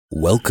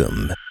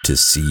Welcome to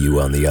See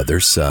You on the Other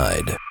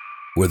Side,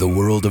 where the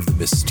world of the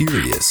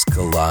mysterious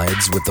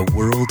collides with the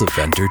world of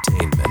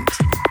entertainment.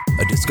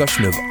 A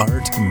discussion of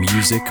art,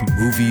 music,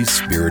 movies,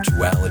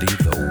 spirituality,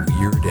 the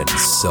weird, and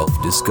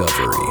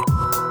self-discovery.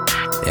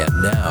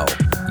 And now,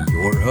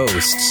 your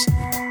hosts,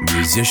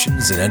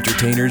 musicians and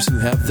entertainers who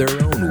have their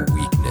own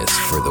weakness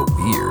for the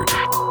weird.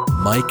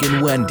 Mike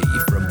and Wendy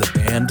from the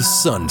band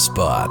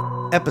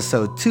Sunspot.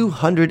 Episode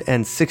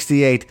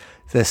 268,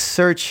 The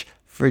Search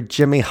for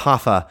Jimmy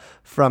Hoffa.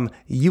 From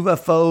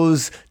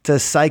UFOs to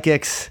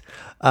psychics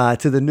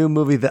to the new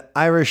movie, The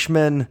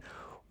Irishman.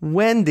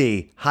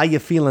 Wendy, how you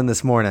feeling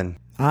this morning?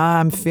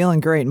 I'm feeling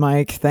great,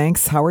 Mike.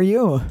 Thanks. How are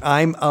you?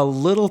 I'm a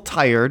little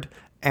tired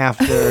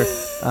after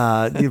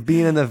you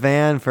being in the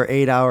van for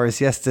 8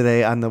 hours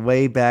yesterday on the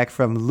way back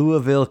from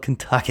Louisville,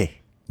 Kentucky.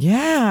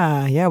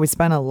 Yeah. We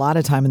spent a lot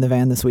of time in the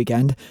van this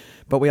weekend,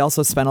 but we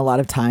also spent a lot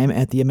of time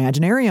at the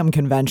Imaginarium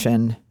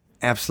convention.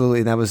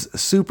 Absolutely. That was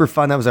super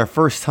fun. That was our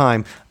first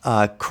time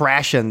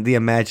crashing the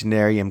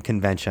Imaginarium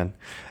convention.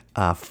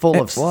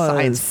 Full of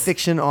science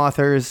fiction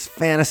authors,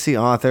 fantasy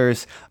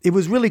authors. It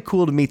was really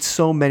cool to meet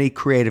so many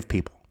creative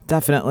people.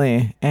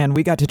 Definitely. And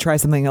we got to try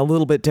something a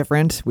little bit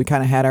different. We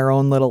kind of had our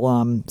own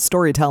little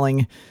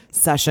storytelling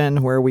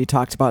session where we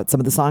talked about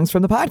some of the songs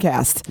from the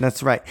podcast.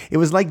 That's right. It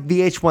was like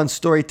VH1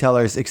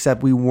 storytellers,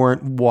 except we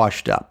weren't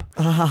washed up.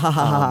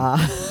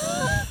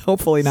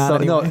 Hopefully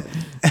not. Anyway.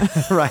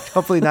 No, right.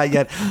 Hopefully not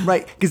yet.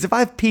 Right. Because if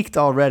I've peaked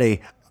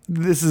already,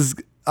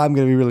 I'm going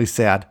to be really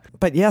sad.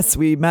 But yes,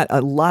 we met a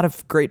lot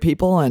of great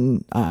people.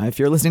 And if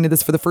you're listening to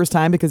this for the first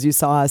time because you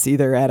saw us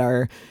either at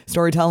our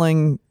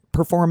storytelling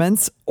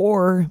performance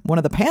or one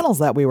of the panels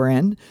that we were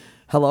in,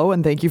 hello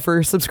and thank you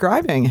for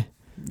subscribing.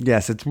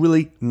 Yes, it's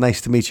really nice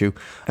to meet you.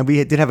 And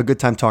we did have a good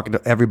time talking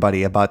to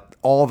everybody about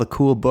all the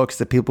cool books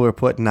that people were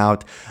putting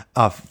out,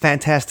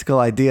 fantastical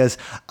ideas.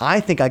 I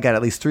think I got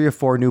at least 3 or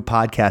 4 new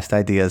podcast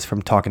ideas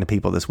from talking to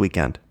people this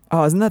weekend.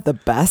 Oh, isn't that the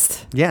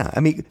best? Yeah, I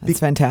mean... It's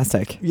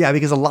fantastic. Yeah,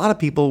 because a lot of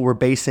people were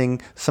basing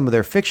some of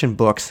their fiction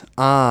books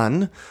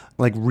on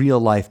like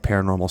real-life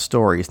paranormal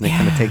stories. And they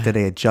kind of take that,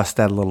 they adjust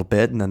that a little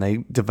bit, and then they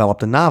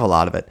developed a novel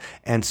out of it.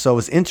 And so it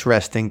was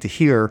interesting to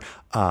hear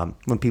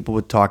when people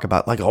would talk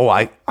about like, oh,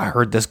 I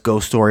heard this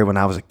ghost story when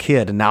I was a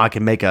kid, and now I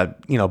can make a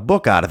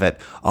book out of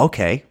it.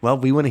 Okay, well,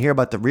 we want to hear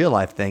about the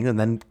real-life thing, and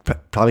then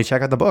probably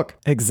check out the book.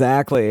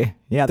 Exactly.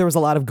 Yeah, there was a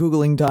lot of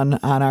Googling done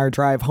on our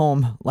drive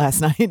home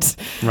last night.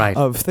 Right.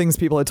 Of things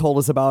people had told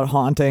us about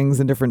hauntings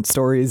and different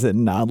stories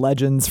and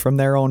legends from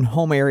their own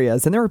home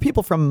areas. And there were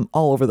people from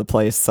all over the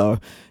place. So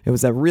it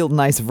was a real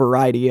nice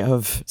variety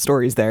of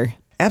stories there.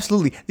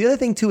 Absolutely. The other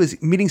thing, too, is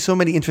meeting so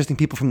many interesting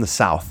people from the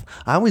South.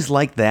 I always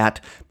like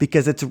that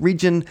because it's a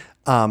region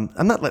I'm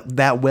not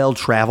that well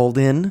traveled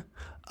in.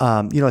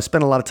 I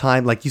spent a lot of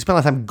time, like you spent a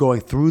lot of time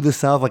going through the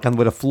South, like on the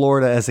way to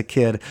Florida as a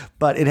kid,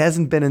 but it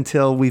hasn't been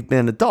until we've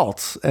been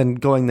adults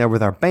and going there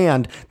with our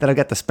band that I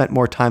got to spend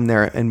more time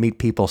there and meet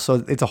people.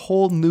 So it's a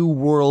whole new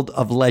world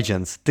of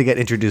legends to get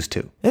introduced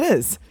to. It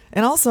is.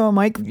 And also,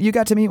 Mike, you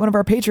got to meet one of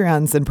our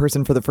Patreons in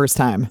person for the first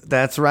time.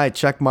 That's right.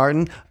 Chuck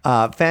Martin,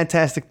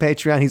 fantastic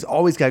Patreon. He's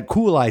always got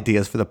cool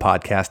ideas for the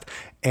podcast.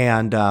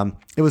 And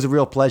it was a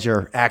real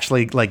pleasure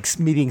actually like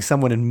meeting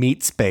someone in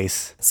meat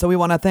space. So we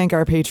want to thank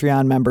our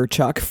Patreon member,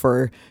 Chuck,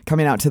 for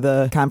coming out to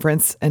the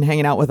conference and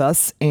hanging out with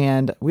us.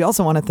 And we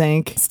also want to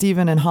thank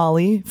Stephen and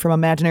Holly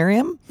from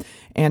Imaginarium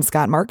and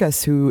Scott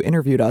Marcus, who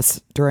interviewed us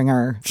during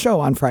our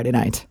show on Friday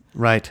night.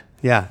 Right.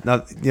 Yeah.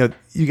 Now,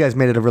 you guys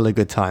made it a really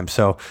good time.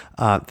 So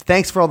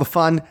thanks for all the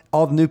fun,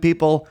 all the new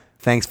people.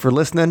 Thanks for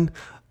listening.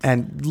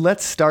 And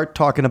let's start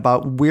talking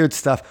about weird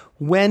stuff.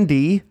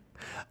 Wendy,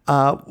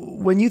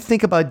 when you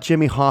think about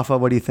Jimmy Hoffa,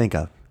 what do you think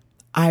of?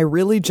 I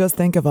really just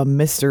think of a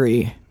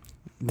mystery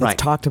that's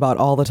talked about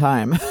all the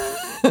time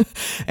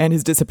and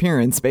his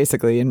disappearance,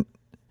 basically. And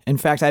in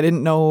fact, I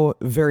didn't know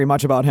very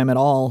much about him at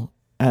all.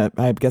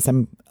 I guess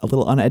I'm a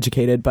little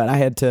uneducated, but I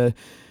had to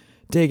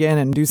dig in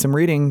and do some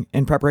reading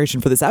in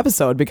preparation for this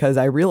episode because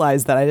I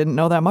realized that I didn't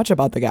know that much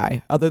about the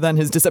guy other than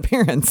his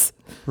disappearance.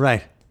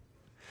 Right.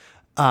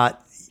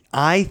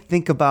 I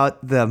think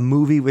about the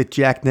movie with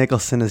Jack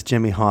Nicholson as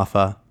Jimmy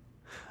Hoffa,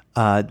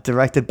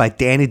 directed by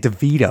Danny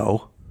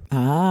DeVito.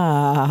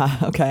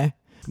 Ah, okay.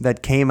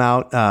 That came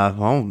out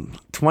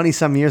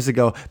 20-some years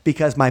ago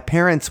because my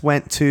parents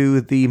went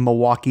to the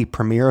Milwaukee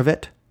premiere of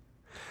it.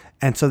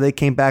 And so they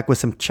came back with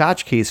some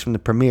tchotchkes from the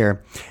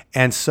premiere.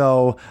 And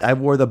so I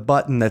wore the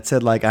button that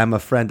said, like, I'm a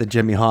friend of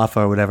Jimmy Hoffa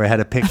or whatever. I had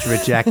a picture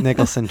of Jack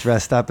Nicholson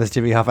dressed up as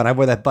Jimmy Hoffa. And I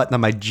wore that button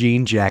on my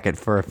jean jacket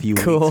for a few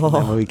weeks when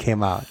that movie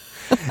came out.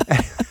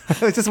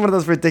 It was just one of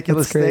those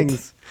ridiculous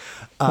things.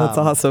 That's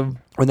awesome.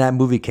 When that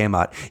movie came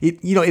out.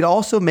 It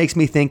also makes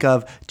me think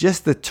of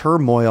just the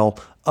turmoil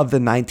of the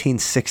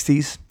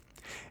 1960s.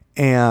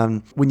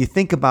 And when you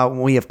think about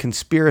when we have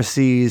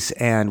conspiracies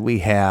and we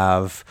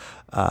have...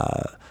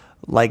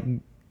 like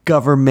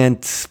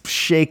government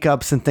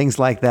shakeups and things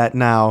like that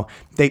now,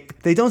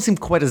 they don't seem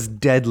quite as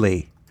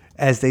deadly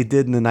as they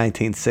did in the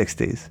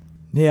 1960s.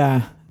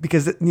 Yeah.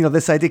 Because,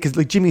 this idea, because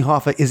like Jimmy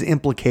Hoffa is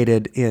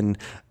implicated in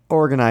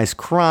organized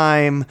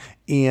crime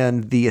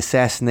and the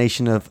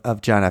assassination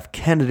of John F.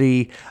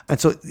 Kennedy. And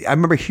so I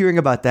remember hearing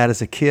about that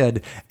as a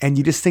kid, and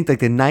you just think like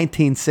the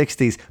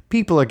 1960s,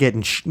 people are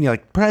getting,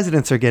 like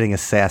presidents are getting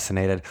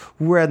assassinated.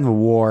 We're in the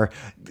war.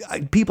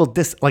 People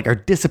are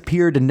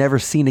disappeared and never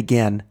seen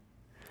again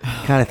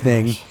kind of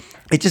thing.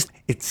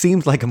 It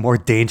seems like a more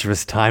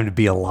dangerous time to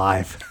be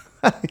alive.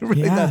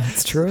 Really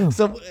it's true.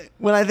 So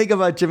when I think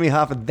about Jimmy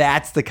Hoffa,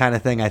 that's the kind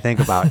of thing I think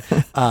about.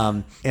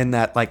 In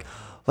that like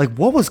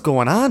what was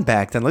going on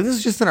back then? Like this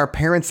is just in our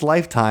parents'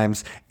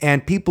 lifetimes,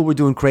 and people were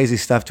doing crazy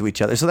stuff to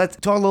each other. So let's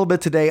talk a little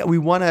bit today. We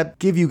want to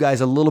give you guys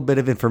a little bit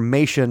of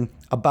information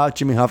about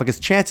Jimmy Hoffa, because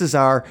chances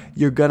are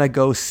you're going to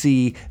go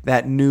see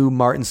that new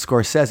Martin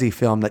Scorsese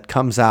film that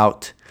comes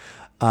out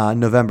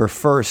November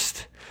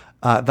 1st,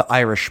 The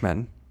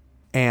Irishman.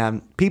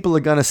 And people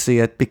are going to see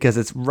it because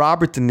it's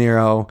Robert De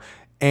Niro,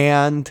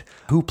 and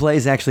who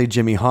plays actually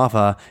Jimmy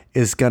Hoffa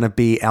is going to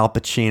be Al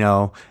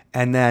Pacino.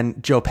 And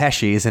then Joe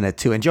Pesci is in it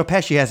too. And Joe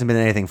Pesci hasn't been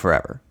in anything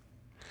forever.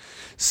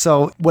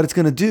 So what it's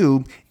going to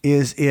do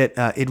is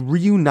it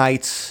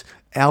reunites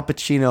Al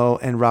Pacino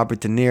and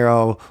Robert De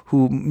Niro,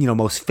 who,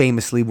 most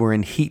famously were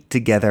in Heat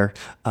together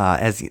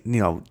as,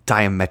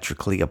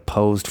 diametrically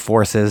opposed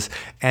forces.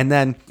 And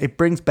then it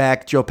brings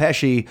back Joe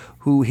Pesci,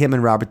 who him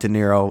and Robert De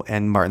Niro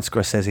and Martin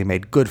Scorsese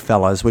made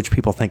Goodfellas, which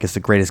people think is the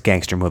greatest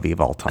gangster movie of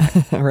all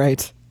time.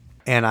 Right.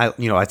 And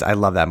I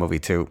love that movie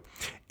too.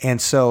 And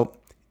so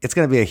it's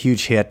going to be a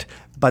huge hit.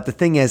 But the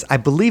thing is, I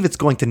believe it's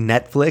going to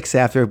Netflix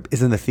after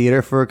it's in the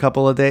theater for a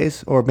couple of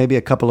days or maybe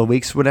a couple of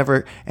weeks,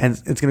 whatever. And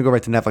it's going to go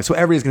right to Netflix. So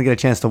everybody's going to get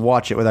a chance to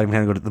watch it without even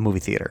having to go to the movie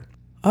theater.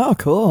 Oh,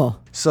 cool.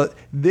 So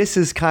this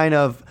is kind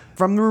of,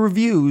 from the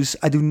reviews,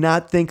 I do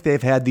not think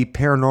they've had the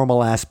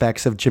paranormal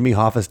aspects of Jimmy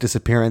Hoffa's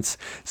disappearance.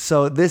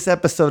 So this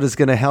episode is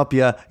going to help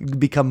you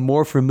become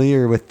more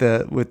familiar with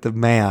the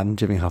man,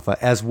 Jimmy Hoffa,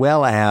 as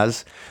well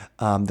as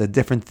the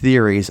different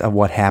theories of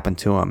what happened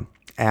to him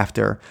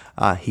after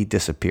he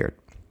disappeared.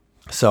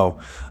 So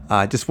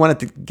I just wanted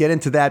to get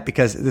into that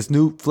because this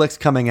new flick's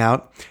coming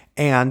out,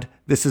 and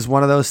this is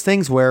one of those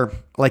things where,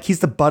 like, he's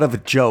the butt of a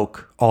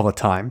joke all the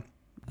time.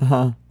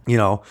 Uh-huh.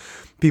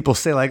 People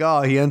say, like,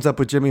 oh, he ends up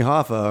with Jimmy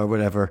Hoffa or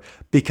whatever,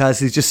 because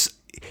he's just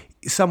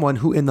someone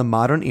who in the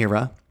modern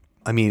era,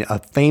 a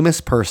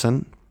famous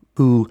person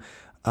who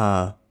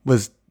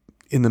was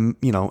in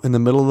the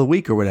middle of the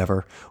week or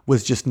whatever,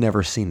 was just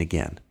never seen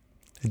again.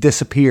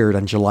 Disappeared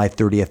on July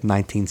 30th,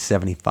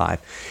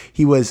 1975.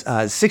 He was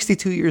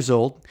 62 years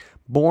old,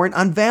 born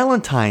on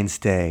Valentine's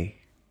Day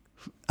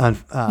on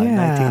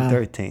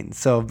 1913.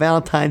 So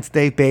Valentine's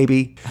Day,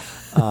 baby.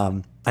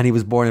 And he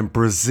was born in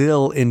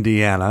Brazil,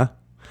 Indiana,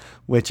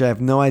 which I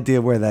have no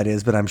idea where that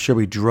is, but I'm sure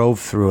we drove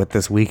through it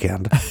this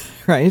weekend.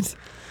 Right.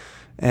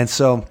 And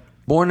so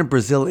born in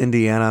Brazil,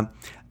 Indiana,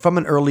 from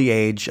an early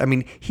age.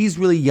 He's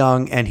really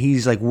young, and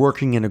he's like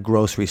working in a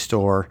grocery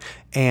store.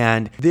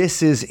 And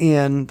this is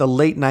in the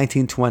late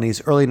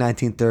 1920s, early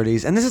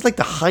 1930s. And this is like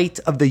the height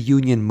of the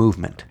union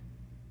movement.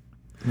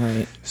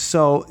 Right.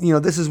 So,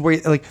 this is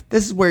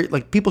where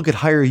people could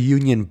hire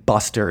union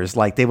busters.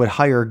 Like they would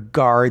hire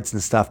guards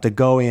and stuff to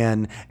go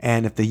in.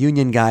 And if the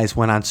union guys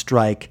went on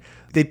strike,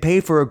 they'd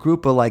pay for a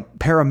group of like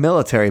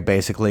paramilitary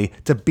basically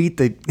to beat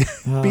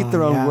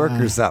their own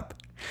workers up.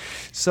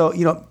 So,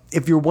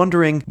 if you're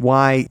wondering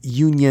why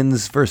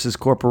unions versus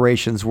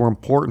corporations were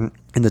important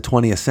in the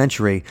 20th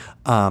century,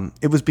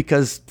 it was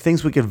because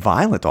things would get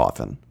violent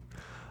often.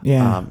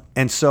 Yeah.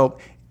 And so,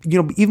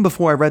 even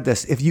before I read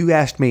this, if you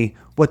asked me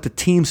what the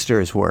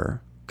Teamsters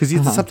were, because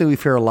it's something we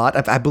hear a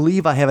lot. I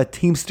believe I have a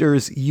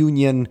Teamsters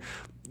union,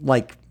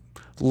 like,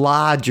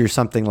 lodge or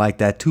something like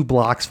that, 2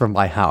 blocks from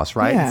my house,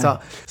 right? Yeah. So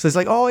it's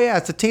like, oh, yeah,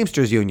 it's a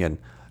Teamsters union.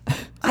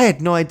 I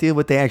had no idea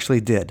what they actually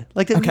did.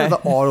 Like,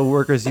 the auto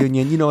workers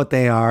union, you know what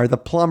they are. The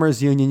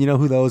plumbers union, you know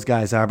who those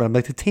guys are. But I'm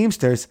like, the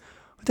Teamsters,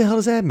 what the hell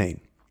does that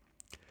mean?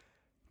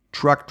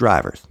 Truck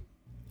drivers.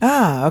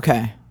 Ah,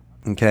 okay.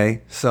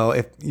 Okay, so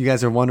if you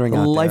guys are wondering out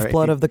there,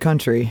 lifeblood of the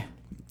country.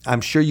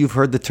 I'm sure you've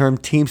heard the term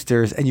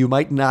Teamsters, and you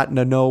might not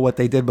know what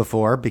they did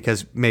before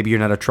because maybe you're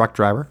not a truck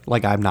driver,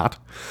 like I'm not.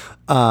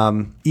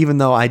 Even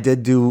though I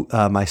did do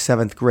my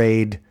 7th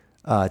grade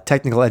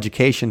technical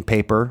education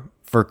paper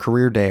for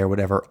career day or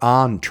whatever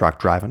on truck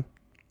driving.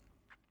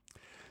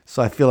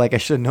 So I feel like I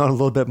should have known a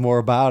little bit more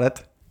about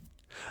it.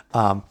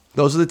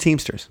 Those are the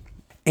Teamsters.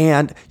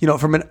 And,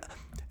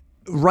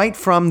 right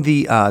from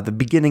the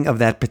beginning of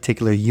that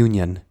particular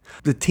union,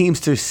 the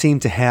Teamsters seem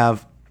to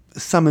have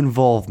some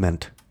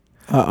involvement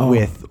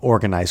with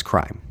organized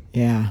crime.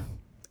 Yeah.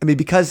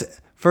 Because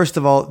first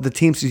of all, the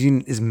Teamsters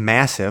union is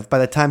massive. By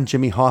the time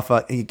Jimmy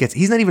Hoffa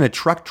he's not even a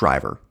truck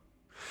driver.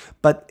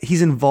 But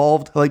he's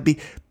involved,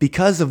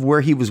 because of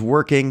where he was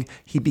working,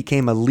 he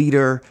became a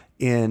leader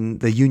in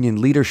the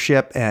union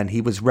leadership, and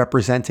he was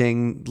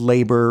representing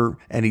labor,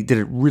 and he did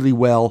it really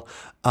well.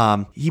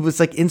 He was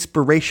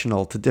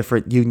inspirational to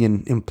different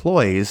union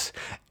employees.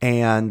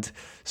 And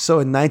so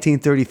in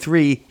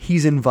 1933,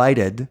 he's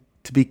invited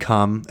to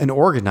become an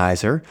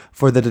organizer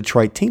for the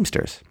Detroit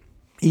Teamsters.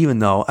 Even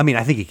though, I mean,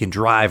 I think he can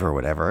drive or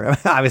whatever.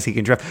 Obviously, he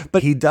can drive.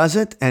 But he does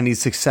it, and he's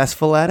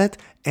successful at it.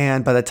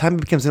 And by the time he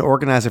becomes an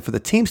organizer for the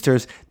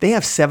Teamsters, they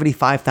have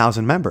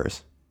 75,000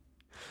 members.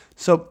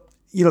 So,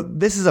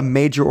 this is a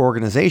major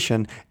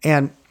organization.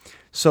 And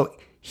so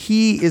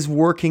he is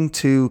working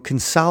to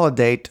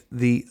consolidate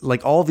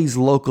all these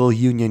local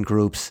union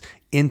groups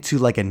into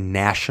like a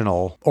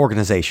national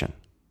organization.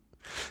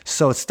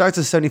 So it starts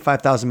at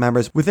 75,000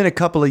 members. Within a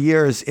couple of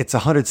years, it's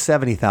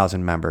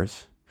 170,000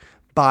 members.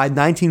 By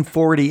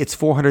 1940, it's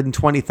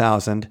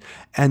 420,000.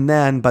 And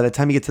then by the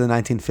time you get to the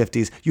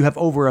 1950s, you have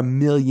over 1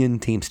 million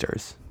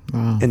Teamsters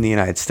in the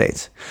United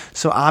States.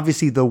 So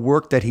obviously the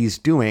work that he's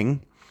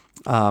doing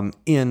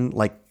in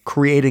like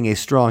creating a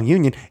strong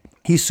union,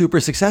 he's super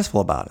successful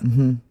about it.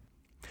 Mm-hmm.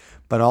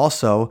 But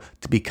also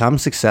to become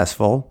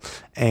successful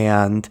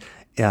and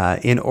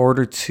in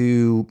order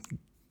to,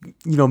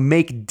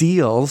 make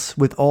deals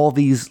with all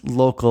these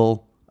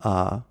local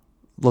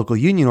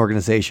union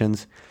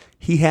organizations,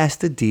 he has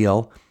to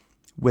deal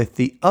with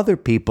the other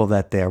people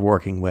that they're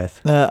working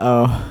with.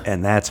 Uh-oh.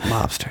 And that's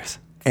mobsters.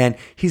 And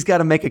he's got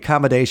to make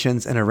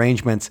accommodations and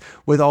arrangements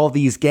with all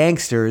these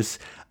gangsters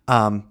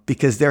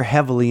because they're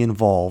heavily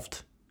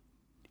involved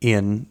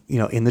in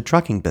the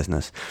trucking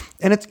business.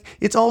 And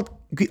it's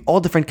all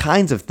different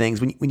kinds of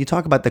things. When you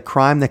talk about the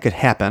crime that could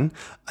happen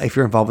if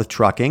you're involved with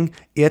trucking,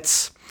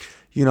 it's,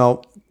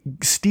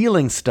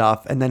 stealing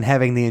stuff and then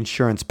having the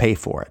insurance pay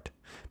for it.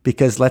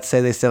 Because let's say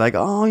they say like,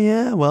 oh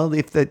yeah, well,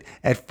 if at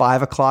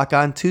 5:00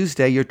 on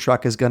Tuesday, your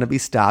truck is going to be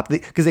stopped,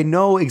 because they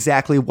know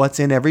exactly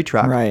what's in every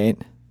truck. Right.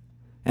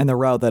 And the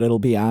route that it'll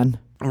be on.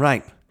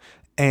 Right.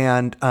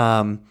 And,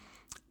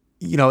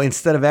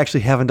 instead of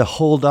actually having to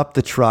hold up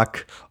the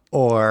truck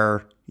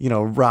or,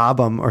 rob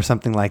them or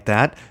something like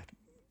that,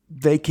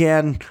 they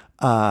can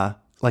cut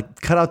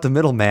out the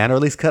middleman, or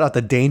at least cut out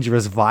the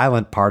dangerous,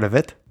 violent part of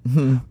it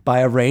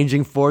by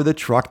arranging for the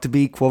truck to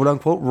be quote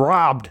unquote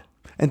robbed.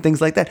 And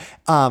things like that.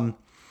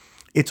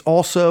 It's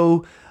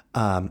also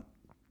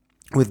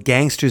with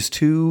gangsters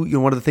too.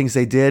 One of the things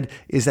they did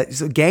is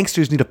that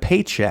gangsters need a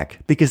paycheck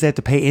because they have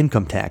to pay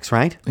income tax,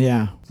 right?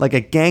 Yeah. Like a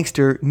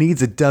gangster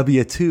needs a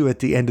W-2 at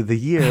the end of the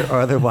year,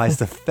 or otherwise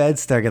the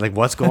feds start getting like,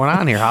 "What's going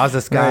on here? How's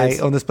this guy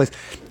own this place?"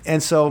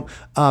 And so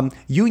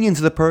unions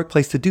are the perfect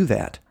place to do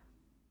that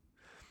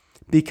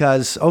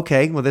because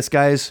this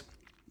guy's.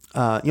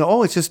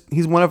 It's just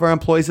he's one of our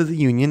employees of the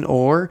union,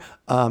 or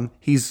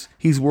he's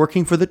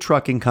working for the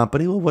trucking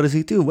company. Well, what does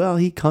he do? Well,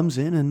 he comes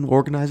in and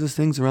organizes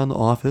things around the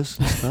office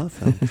and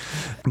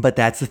stuff. But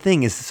that's the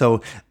thing is,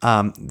 so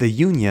the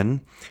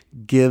union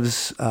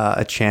gives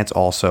a chance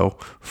also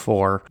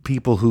for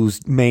people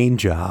whose main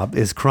job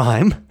is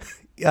crime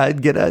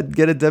get a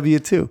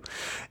W-2,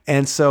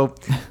 and so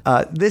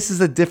this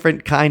is a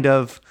different kind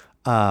of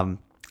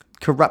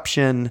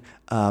corruption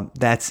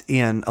that's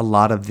in a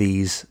lot of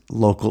these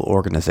local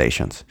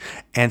organizations.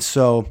 And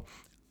so,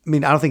 I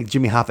don't think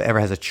Jimmy Hoffa ever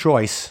has a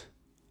choice.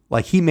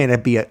 Like, he may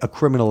not be a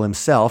criminal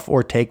himself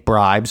or take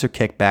bribes or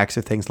kickbacks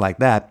or things like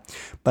that,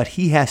 but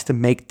he has to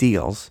make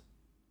deals.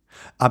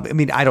 I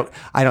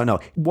don't know.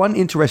 One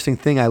interesting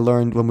thing I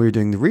learned when we were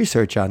doing the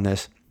research on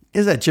this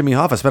is that Jimmy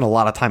Hoffa spent a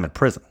lot of time in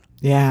prison.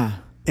 Yeah.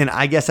 And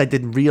I guess I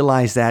didn't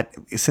realize that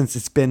since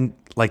it's been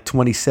like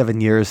 27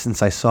 years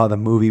since I saw the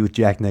movie with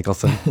Jack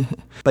Nicholson.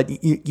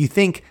 But you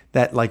think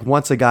that like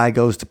once a guy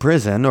goes to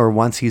prison or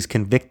once he's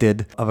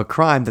convicted of a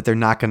crime that they're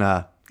not going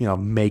to,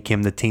 make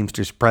him the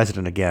Teamsters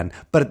president again.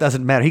 But it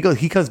doesn't matter.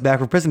 He comes back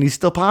from prison. He's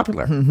still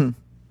popular.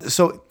 Mm-hmm.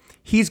 So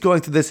he's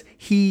going through this.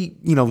 He,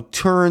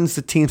 turns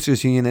the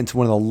Teamsters Union into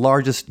one of the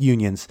largest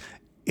unions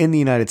in the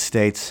United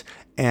States.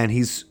 And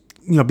he's,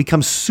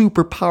 becomes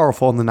super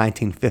powerful in the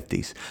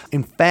 1950s.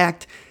 In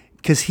fact,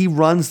 because he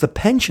runs the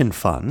pension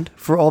fund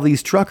for all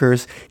these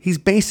truckers, he's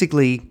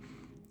basically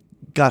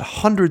got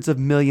hundreds of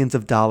millions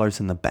of dollars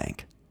in the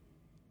bank.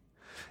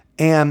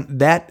 And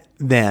that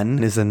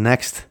then is the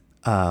next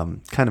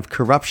kind of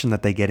corruption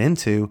that they get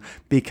into,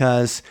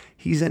 because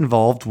he's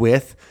involved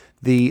with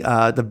the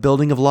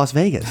building of Las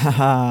Vegas.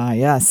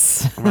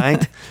 Yes.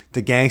 Right?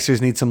 The gangsters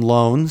need some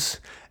loans.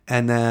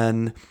 And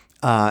then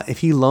if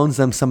he loans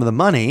them some of the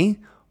money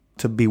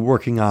to be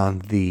working on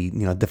the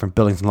different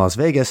buildings in Las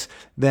Vegas,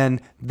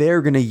 then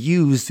they're going to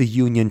use the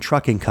union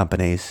trucking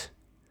companies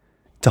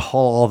to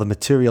haul all the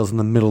materials in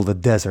the middle of the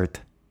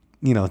desert,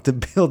 to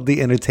build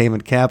the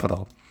entertainment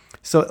capital.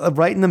 So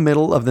right in the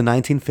middle of the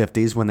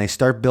 1950s, when they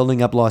start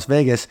building up Las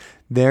Vegas,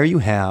 there you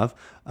have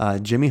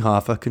Jimmy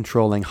Hoffa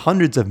controlling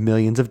hundreds of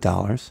millions of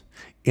dollars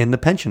in the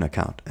pension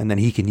account, and then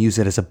he can use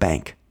it as a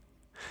bank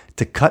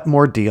to cut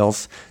more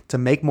deals, to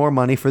make more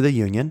money for the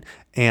union,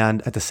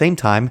 and at the same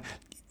time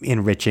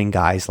enriching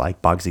guys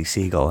like Bugsy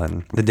Siegel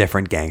and the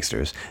different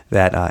gangsters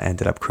that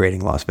ended up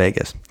creating Las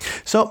Vegas.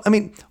 So,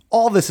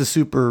 all this is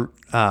super,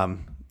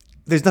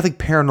 there's nothing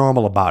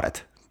paranormal about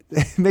it.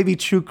 Maybe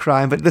true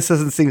crime, but this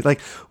doesn't seem like,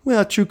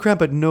 well, true crime,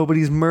 but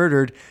nobody's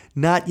murdered.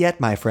 Not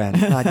yet, my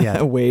friend. Not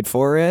yet. Wait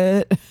for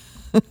it.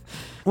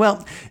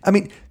 Well, I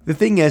mean, the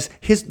thing is,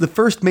 the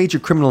first major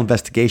criminal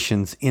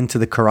investigations into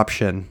the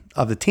corruption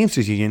of the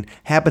Teamsters Union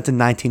happened in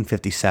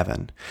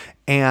 1957.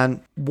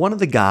 And one of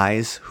the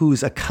guys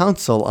who's a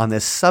counsel on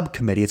this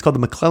subcommittee, it's called the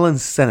McClellan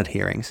Senate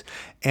hearings,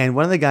 and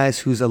one of the guys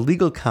who's a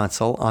legal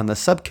counsel on the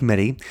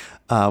subcommittee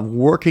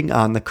working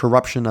on the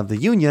corruption of the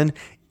union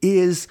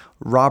is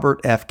Robert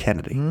F.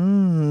 Kennedy.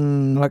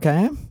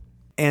 Okay.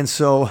 And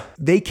so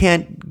they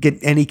can't get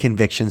any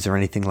convictions or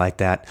anything like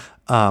that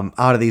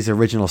out of these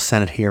original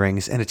Senate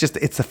hearings. And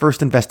it's the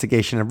first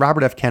investigation. And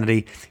Robert F.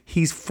 Kennedy,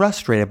 he's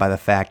frustrated by the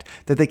fact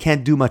that they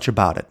can't do much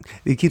about it.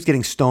 He keeps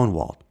getting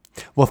stonewalled.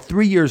 Well,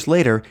 3 years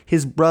later,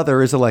 his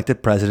brother is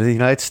elected president of the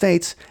United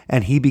States,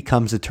 and he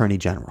becomes attorney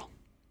general.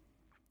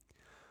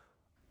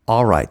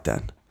 All right,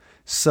 then.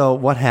 So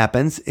what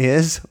happens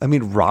is,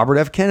 Robert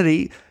F.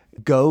 Kennedy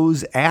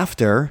goes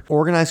after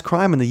organized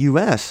crime in the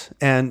U.S.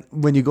 And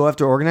when you go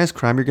after organized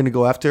crime, you're going to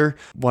go after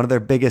one of their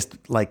biggest,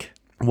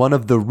 one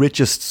of the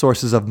richest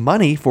sources of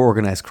money for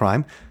organized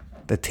crime,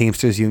 the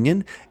Teamsters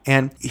Union.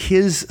 And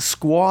his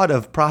squad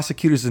of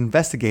prosecutors and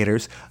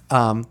investigators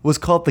was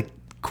called the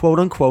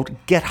quote-unquote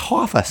Get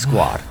Hoffa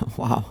Squad.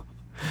 Wow.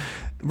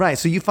 Right.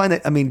 So you find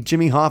that,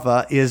 Jimmy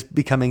Hoffa is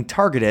becoming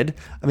targeted.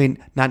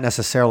 Not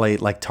necessarily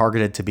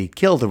targeted to be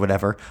killed or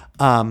whatever,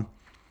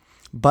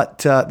 but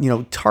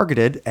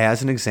targeted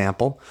as an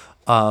example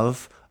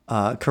of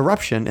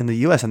corruption in the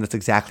U.S., and that's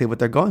exactly what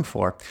they're going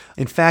for.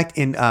 In fact,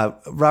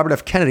 Robert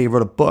F. Kennedy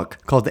wrote a book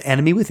called The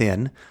Enemy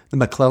Within, The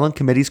McClellan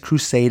Committee's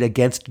Crusade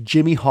Against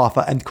Jimmy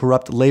Hoffa and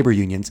Corrupt Labor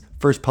Unions,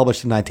 first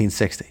published in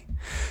 1960.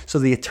 So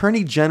the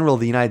Attorney General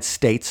of the United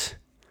States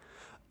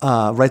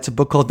writes a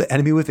book called The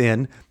Enemy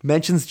Within,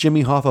 mentions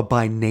Jimmy Hoffa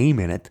by name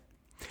in it,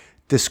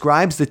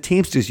 describes the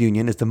Teamsters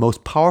Union as the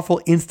most powerful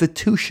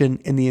institution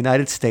in the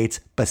United States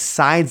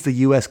besides the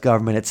U.S.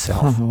 government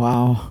itself.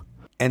 Wow.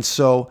 And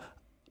so,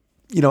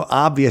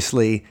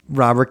 obviously,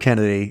 Robert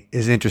Kennedy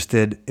is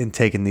interested in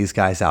taking these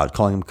guys out,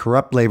 calling them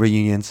corrupt labor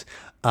unions.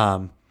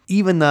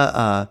 Even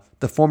the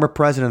former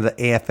president of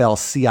the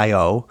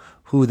AFL-CIO,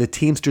 who the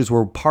Teamsters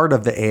were part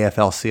of the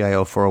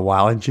AFL-CIO for a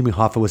while, and Jimmy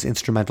Hoffa was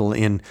instrumental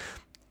in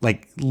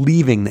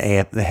leaving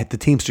the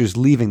Teamsters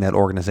leaving that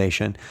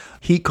organization.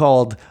 He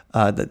called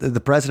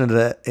the president of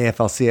the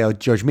AFL-CIO,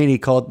 George Meany,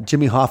 called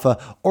Jimmy Hoffa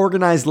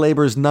organized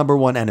labor's number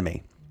one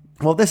enemy.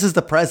 Well, this is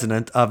the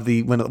president of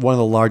one of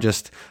the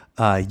largest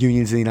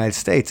unions in the United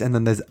States, and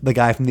then there's the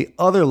guy from the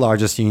other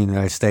largest union in the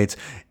United States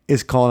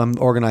is calling him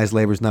organized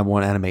labor's number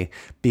one enemy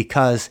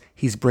because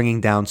he's bringing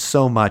down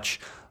so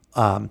much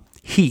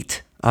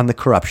heat on the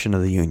corruption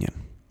of the union.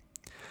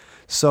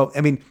 So,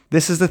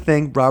 this is the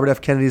thing. Robert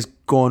F. Kennedy's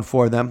going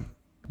for them.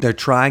 They're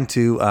trying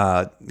to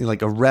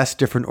arrest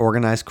different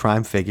organized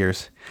crime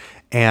figures.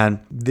 And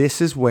this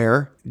is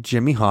where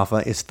Jimmy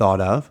Hoffa is thought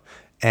of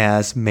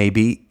as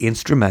maybe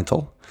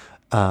instrumental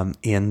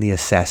in the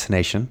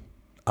assassination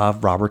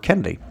of Robert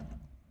Kennedy.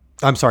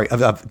 I'm sorry,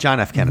 of John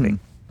F. Kennedy.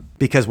 Mm-hmm.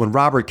 Because when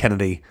Robert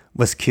Kennedy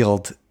was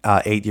killed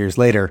 8 years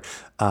later,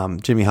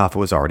 Jimmy Hoffa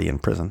was already in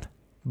prison.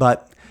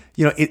 But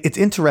it's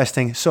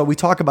interesting. So we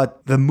talk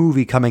about the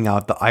movie coming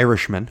out, The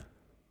Irishman.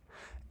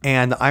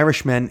 And The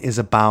Irishman is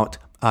about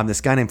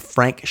this guy named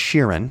Frank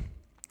Sheeran.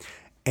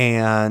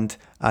 And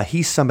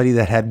he's somebody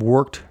that had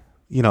worked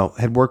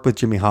with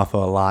Jimmy Hoffa a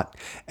lot.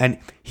 And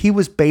he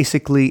was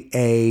basically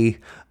a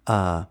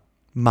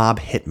mob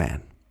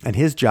hitman. And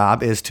his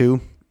job is to,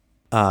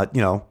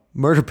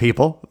 murder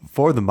people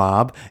for the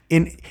mob.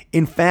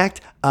 In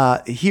fact,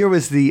 here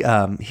was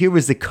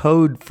the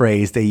code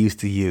phrase they used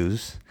to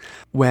use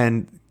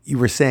when you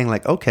were saying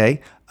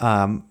okay,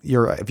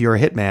 if you're a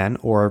hitman,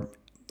 or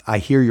I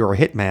hear you're a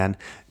hitman.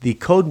 The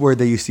code word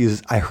they used to use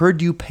is, I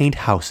heard you paint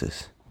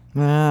houses.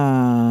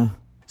 Ah.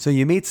 So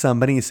you meet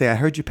somebody and you say, I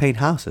heard you paint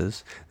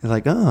houses. They're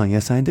like, oh,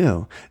 yes, I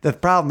do. The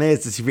problem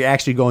is if you're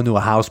actually going to a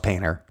house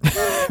painter.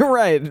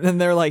 Right. And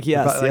they're like,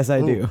 yes,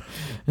 I do.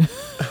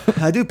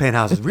 I do paint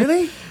houses.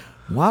 Really?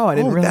 Wow, I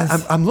didn't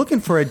realize. I'm looking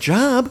for a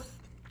job.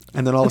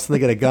 And then all of a sudden they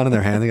get a gun in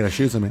their hand. They got to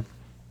shoot somebody.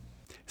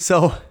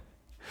 So,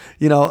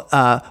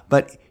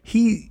 but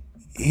he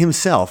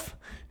himself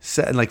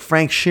said,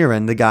 Frank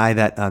Sheeran, the guy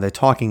that they're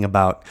talking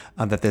about,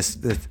 that this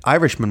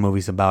Irishman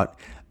movie's about,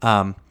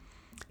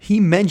 he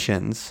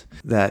mentions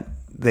that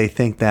they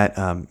think that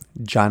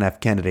John F.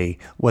 Kennedy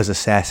was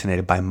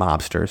assassinated by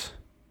mobsters.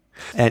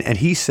 And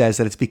he says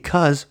that it's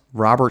because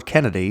Robert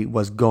Kennedy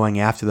was going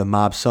after the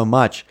mob so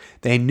much,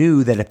 they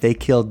knew that if they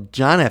killed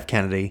John F.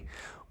 Kennedy,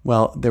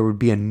 well, there would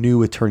be a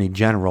new attorney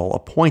general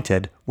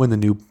appointed when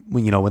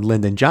when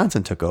Lyndon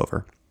Johnson took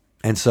over.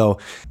 And so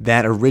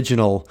that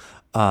original,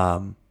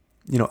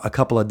 a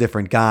couple of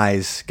different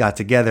guys got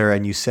together,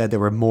 and you said there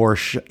were more,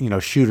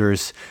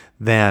 shooters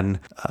than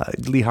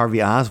Lee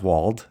Harvey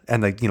Oswald,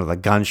 and the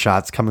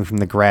gunshots coming from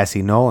the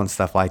grassy knoll and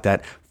stuff like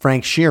that.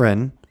 Frank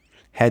Sheeran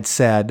had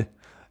said,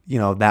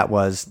 that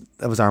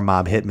was our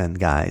mob hitmen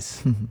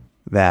guys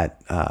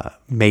that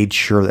made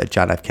sure that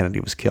John F. Kennedy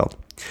was killed.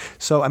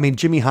 So,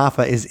 Jimmy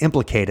Hoffa is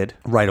implicated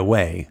right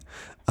away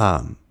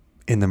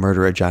in the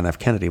murder of John F.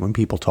 Kennedy when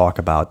people talk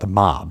about the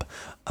mob.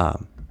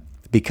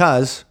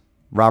 because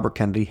Robert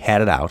Kennedy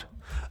had it out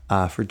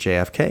for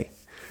JFK.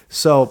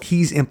 So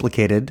he's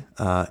implicated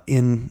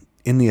in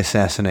the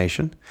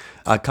assassination.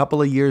 A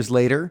couple of years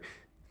later,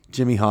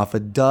 Jimmy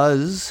Hoffa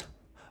does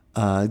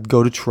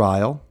go to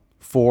trial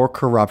for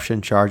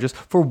corruption charges,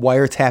 for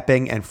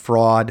wiretapping and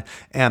fraud,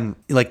 and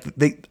like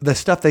the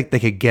stuff they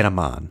could get him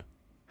on.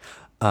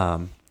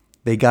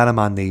 They got him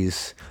on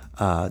these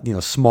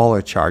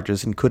smaller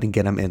charges and couldn't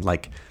get him in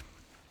like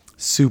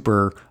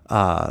super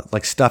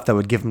like stuff that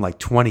would give him like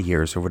 20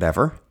 years or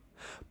whatever.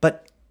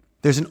 But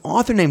there's an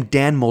author named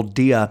Dan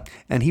Moldia,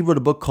 and he wrote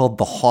a book called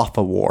The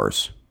Hoffa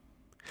Wars.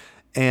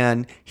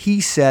 And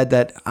he said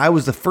that I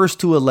was the first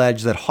to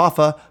allege that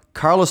Hoffa,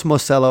 Carlos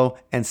Mosello,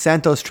 and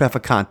Santos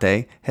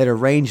Trafficante had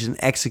arranged and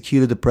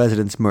executed the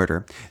president's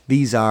murder.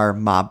 These are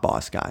mob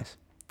boss guys.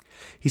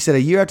 He said,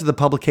 a year after the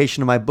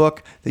publication of my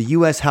book, the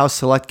U.S. House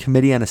Select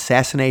Committee on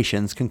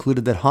Assassinations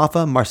concluded that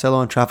Hoffa, Marcello,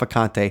 and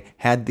Trafficante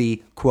had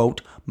the,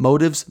 quote,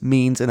 motives,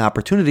 means, and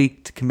opportunity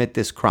to commit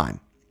this crime.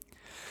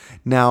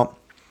 Now,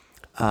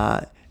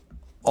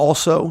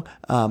 also,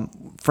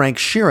 Frank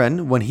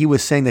Sheeran, when he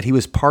was saying that he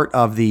was part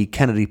of the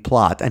Kennedy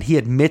plot, and he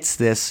admits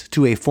this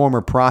to a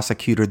former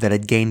prosecutor that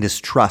had gained his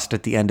trust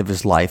at the end of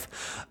his life.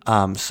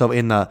 So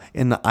in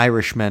the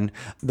Irishman,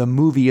 the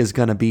movie is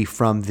going to be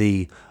from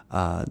the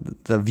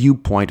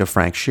viewpoint of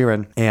Frank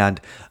Sheeran,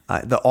 and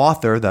the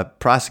author, the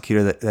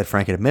prosecutor that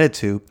Frank had admitted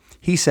to,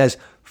 he says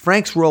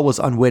Frank's role was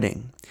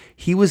unwitting.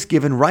 He was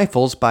given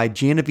rifles by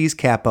Genovese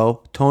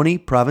capo Tony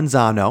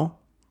Provenzano,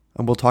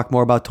 and we'll talk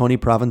more about Tony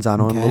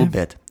Provenzano in a little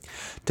bit,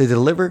 to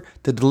deliver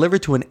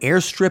to an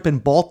airstrip in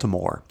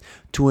Baltimore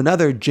to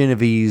another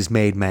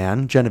Genovese-made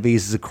man.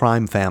 Genovese is a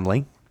crime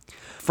family.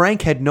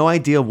 Frank had no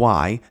idea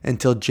why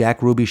until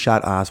Jack Ruby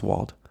shot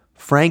Oswald.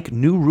 Frank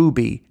knew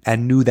Ruby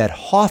and knew that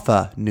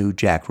Hoffa knew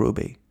Jack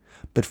Ruby,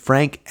 but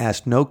Frank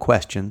asked no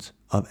questions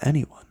of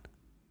anyone.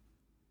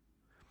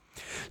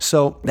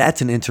 So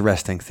that's an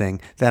interesting thing,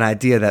 that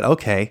idea that,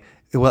 okay,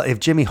 well, if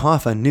Jimmy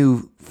Hoffa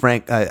knew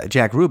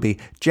Jack Ruby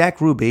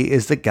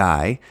is the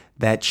guy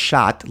that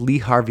shot Lee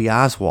Harvey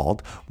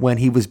Oswald when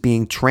he was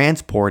being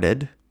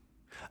transported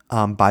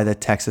by the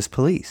Texas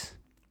police.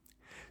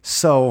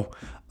 So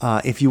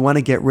if you want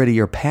to get rid of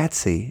your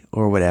patsy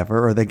or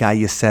whatever, or the guy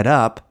you set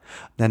up,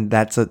 then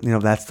that's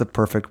the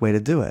perfect way to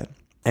do it.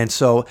 And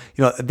so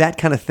that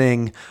kind of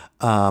thing.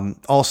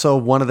 Also,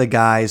 one of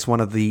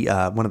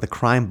the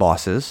crime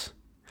bosses.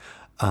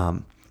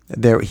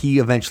 He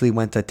eventually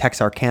went to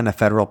Texarkana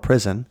Federal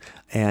Prison,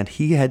 and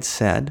he had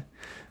said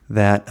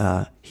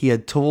that he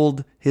had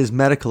told his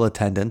medical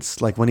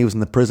attendants, like when he was in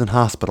the prison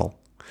hospital,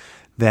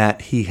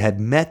 that he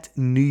had met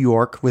in New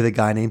York with a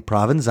guy named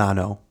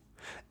Provenzano,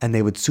 and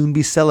they would soon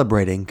be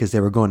celebrating because they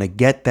were going to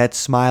get that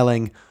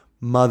smiling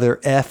mother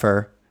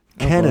effer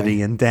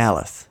Kennedy in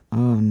Dallas.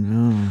 Oh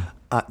no!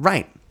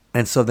 Right,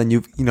 and so then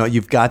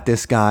you've got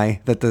this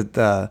guy that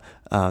the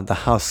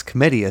House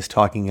committee is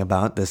talking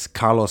about, this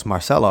Carlos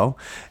Marcello,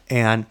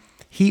 and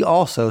he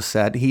also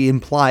said he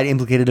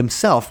implicated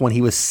himself when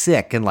he was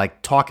sick and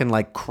like talking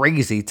like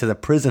crazy to the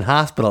prison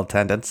hospital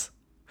attendants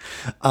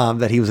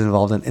that he was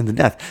involved in the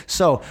death.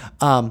 So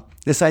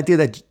this idea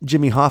that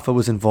Jimmy Hoffa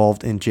was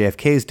involved in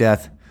JFK's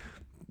death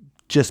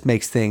just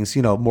makes things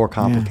more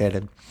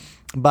complicated. Yeah.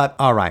 But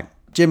all right,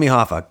 Jimmy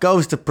Hoffa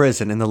goes to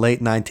prison in the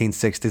late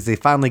 1960s. They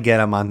finally get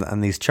him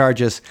on these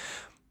charges.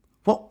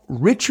 Well,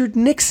 Richard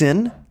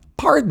Nixon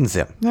pardons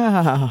him.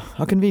 Ah,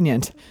 how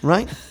convenient.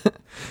 Right?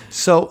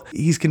 So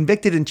he's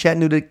convicted in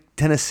Chattanooga,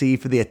 Tennessee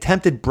for the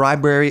attempted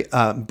bribery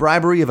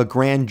of a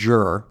grand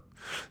juror.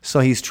 So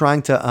he's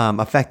trying to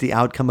affect the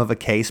outcome of a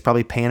case,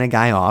 probably paying a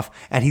guy off,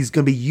 and he's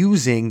going to be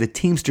using the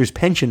Teamsters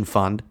pension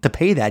fund to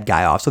pay that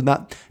guy off.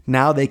 So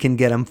now they can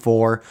get him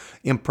for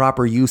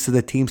improper use of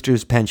the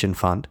Teamsters pension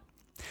fund.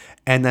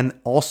 And then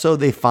also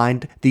they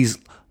find these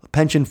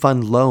pension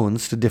fund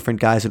loans to different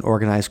guys in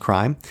organized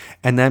crime,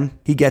 and then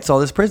he gets all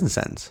this prison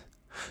sentence.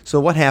 So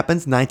what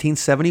happens?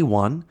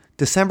 1971,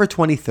 December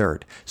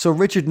 23rd. So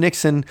Richard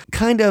Nixon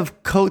kind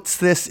of coats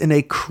this in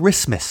a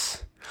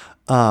Christmas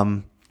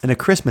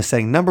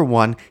setting. Number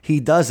one, he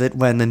does it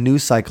when the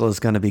news cycle is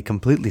going to be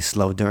completely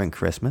slow during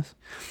Christmas.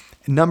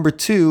 Number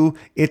two,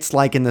 it's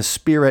like in the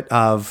spirit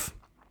of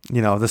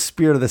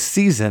the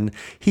season.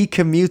 He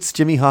commutes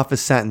Jimmy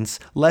Hoffa's sentence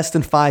less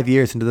than 5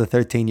 years into the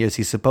 13 years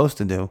he's supposed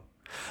to do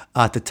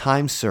to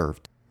time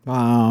served.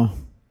 Wow.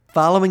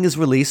 Following his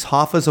release,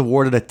 Hoffa is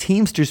awarded a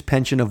Teamsters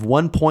pension of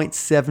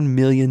 $1.7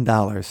 million,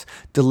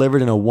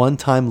 delivered in a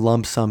one-time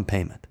lump sum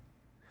payment.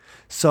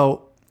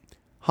 So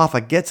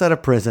Hoffa gets out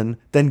of prison,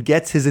 then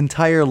gets his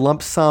entire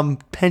lump sum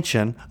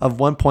pension of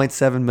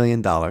 $1.7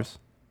 million.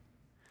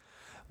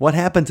 What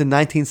happens in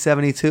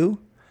 1972?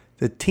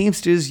 The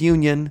Teamsters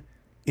Union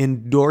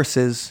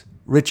endorses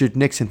Richard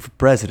Nixon for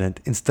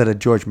president instead of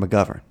George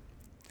McGovern.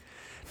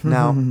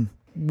 Now,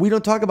 we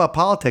don't talk about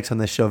politics on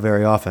this show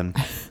very often,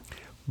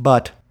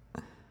 but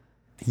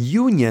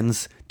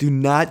unions do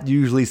not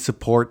usually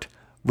support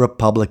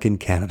Republican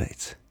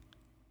candidates.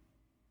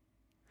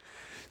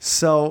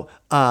 So,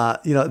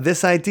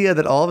 this idea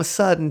that all of a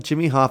sudden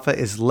Jimmy Hoffa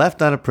is left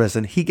out of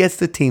prison, he gets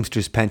the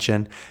Teamsters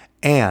pension,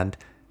 and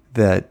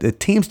the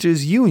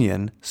Teamsters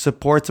Union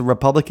supports a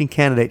Republican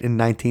candidate in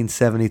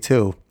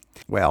 1972.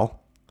 Well,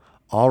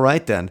 all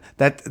right then.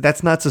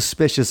 That's not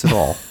suspicious at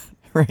all.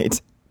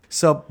 Right.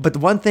 So, but the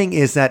one thing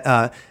is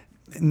that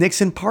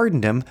Nixon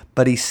pardoned him,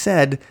 but he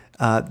said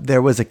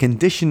there was a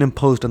condition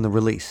imposed on the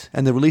release.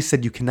 And the release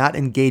said you cannot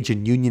engage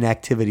in union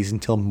activities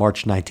until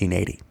March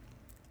 1980.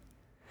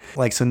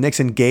 So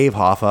Nixon gave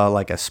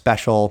Hoffa a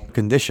special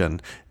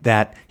condition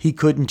that he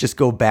couldn't just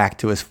go back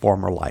to his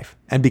former life.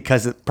 And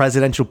because of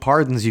presidential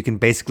pardons, you can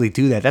basically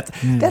do that.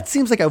 That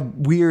seems like a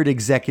weird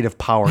executive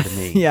power to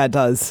me. Yeah, it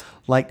does.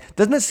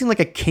 Doesn't that seem like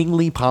a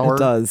kingly power? It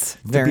does.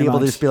 To be able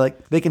to just be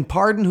they can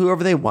pardon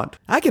whoever they want.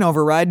 I can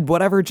override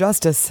whatever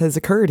justice has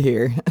occurred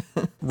here.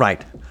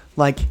 Right.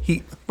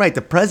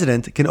 The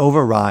president can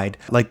override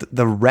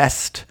the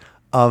rest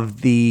of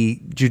the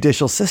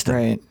judicial system.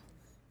 Right.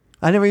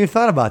 I never even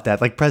thought about that,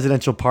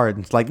 presidential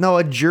pardons. No,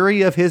 a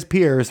jury of his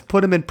peers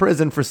put him in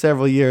prison for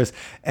several years,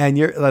 and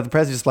the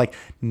president's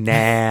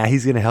nah,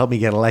 he's going to help me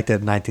get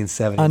elected in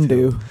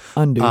 1972.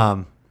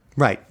 Undo.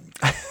 Right.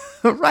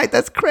 Right,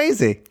 that's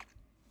crazy.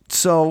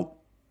 So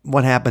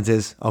what happens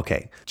is,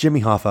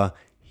 Jimmy Hoffa,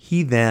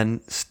 he then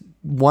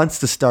wants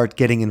to start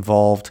getting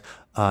involved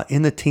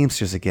in the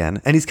Teamsters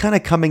again, and he's kind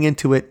of coming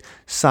into it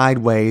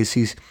sideways.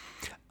 He's...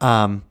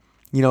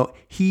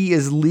 he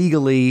is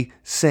legally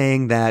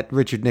saying that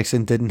Richard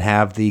Nixon didn't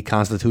have the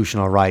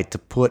constitutional right to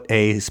put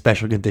a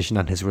special condition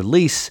on his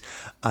release,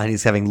 and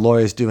he's having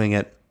lawyers doing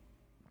it.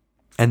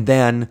 And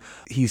then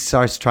he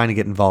starts trying to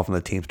get involved in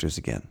the Teamsters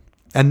again.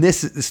 And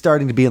this is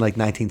starting to be in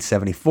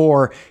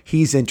 1974.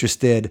 He's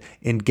interested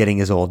in getting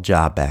his old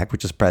job back,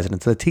 which is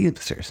president of the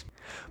Teamsters.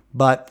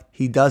 But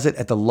he does it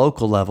at the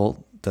local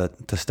level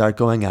to start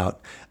going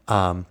out.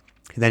 Then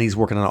he's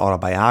working on an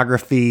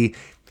autobiography.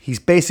 He's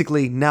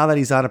basically, now that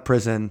he's out of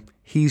prison,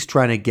 he's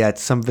trying to get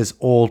some of his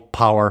old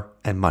power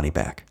and money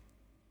back.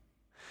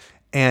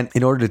 And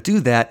in order to do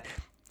that,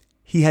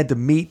 he had to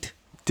meet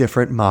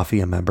different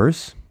mafia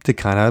members to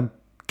kind of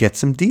get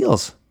some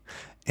deals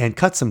and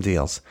cut some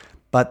deals.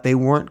 But they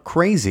weren't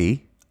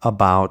crazy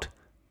about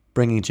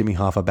bringing Jimmy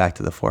Hoffa back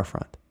to the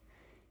forefront.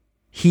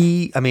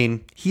 He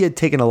had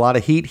taken a lot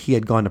of heat. He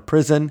had gone to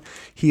prison.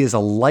 He is a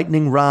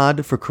lightning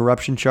rod for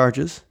corruption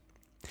charges.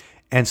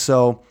 And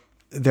so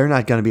they're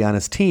not going to be on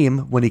his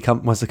team when he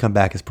wants to come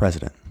back as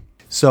president.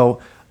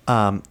 So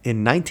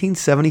in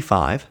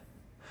 1975,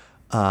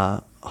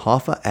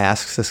 Hoffa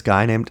asks this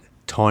guy named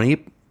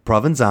Tony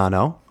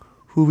Provenzano,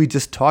 who we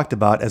just talked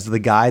about as the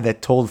guy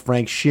that told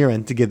Frank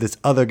Sheeran to give this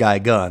other guy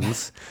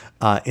guns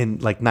in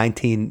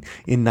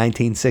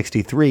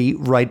 1963,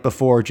 right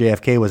before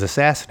JFK was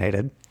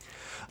assassinated.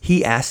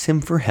 He asks him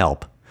for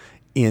help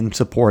in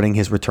supporting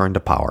his return to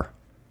power.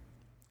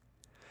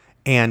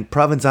 And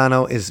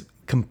Provenzano is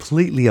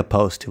completely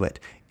opposed to it.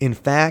 In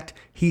fact,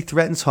 he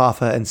threatens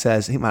Hoffa and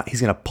says he's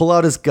going to pull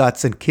out his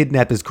guts and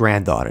kidnap his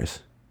granddaughters.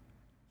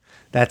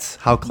 That's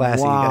how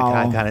classy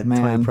Tony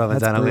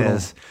Provenzano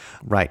is.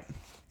 Right.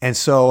 And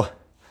so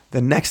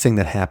the next thing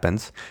that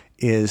happens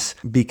is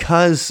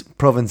because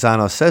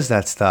Provenzano says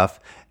that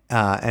stuff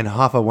and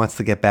Hoffa wants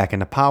to get back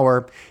into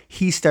power,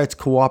 he starts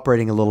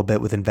cooperating a little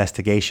bit with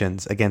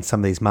investigations against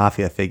some of these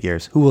mafia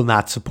figures who will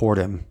not support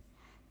him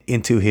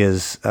into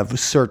his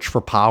search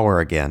for power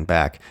again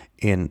back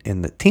in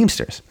the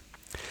Teamsters.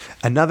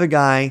 Another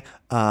guy,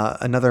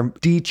 another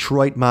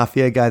Detroit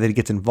mafia guy that he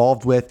gets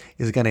involved with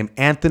is a guy named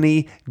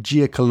Anthony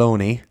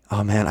Giacalone.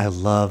 Oh man, I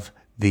love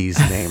these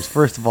names.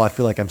 First of all, I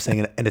feel like I'm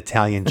saying an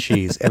Italian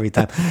cheese every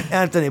time.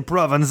 Anthony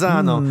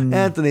Provenzano,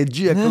 Anthony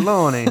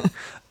Giacalone.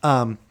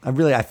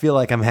 I feel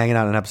like I'm hanging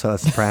out on an episode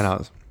of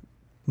Sopranos.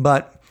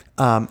 But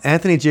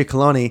Anthony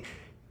Giacalone,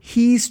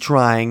 he's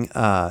trying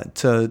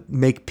to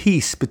make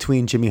peace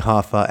between Jimmy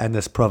Hoffa and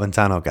this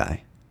Provenzano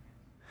guy.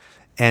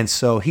 And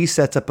so he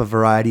sets up a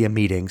variety of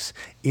meetings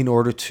in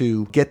order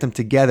to get them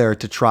together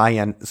to try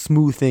and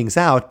smooth things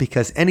out,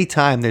 because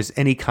anytime there's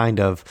any kind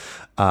of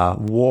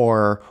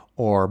war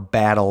or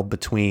battle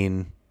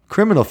between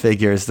criminal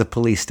figures, the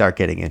police start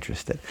getting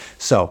interested.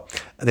 So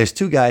there's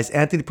two guys,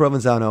 Anthony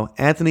Provenzano,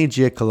 Anthony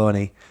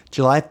Giacalone.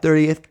 July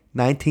 30th,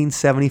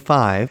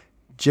 1975,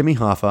 Jimmy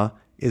Hoffa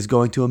is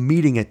going to a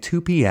meeting at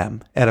 2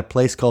 p.m. at a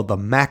place called the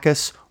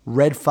Macus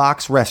Red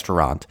Fox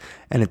Restaurant,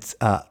 and it's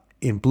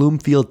in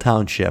Bloomfield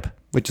Township,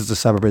 which is a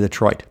suburb of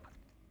Detroit.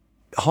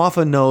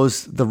 Hoffa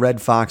knows the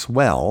Red Fox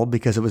well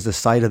because it was the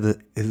site of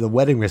the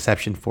wedding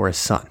reception for his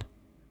son.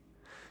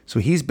 So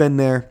he's been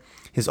there.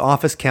 His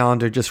office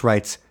calendar just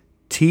writes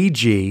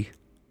TG,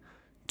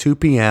 2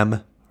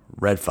 p.m.,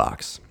 Red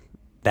Fox.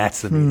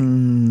 That's the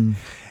meeting.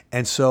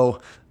 And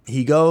so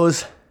he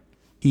goes,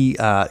 he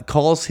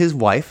calls his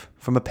wife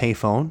from a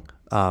payphone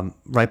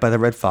right by the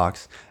Red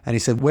Fox, and he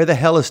said, "Where the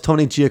hell is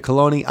Tony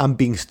Giacalone? I'm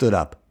being stood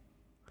up."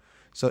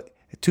 So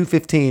at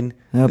 2:15,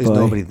 there's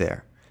nobody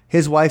there.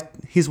 His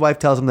wife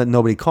tells him that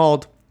nobody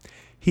called.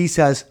 He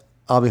says,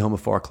 "I'll be home at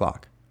 4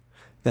 o'clock."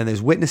 Then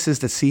there's witnesses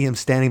that see him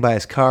standing by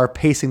his car,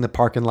 pacing the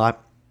parking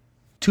lot.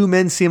 Two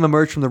men see him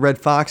emerge from the Red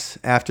Fox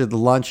after the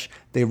lunch.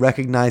 They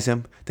recognize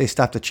him. They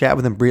stop to chat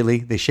with him briefly.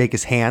 They shake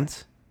his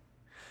hands.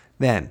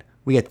 Then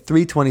we get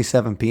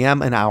 3:27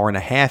 p.m., an hour and a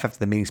half after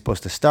the meeting's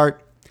supposed to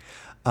start.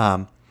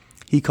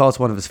 He calls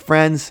one of his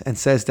friends and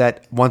says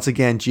that, once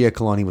again,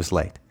 Giacalone was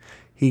late.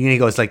 He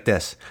goes like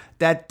this: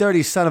 "That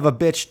dirty son of a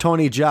bitch,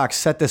 Tony Jocks,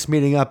 set this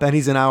meeting up, and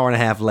he's an hour and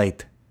a half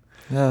late."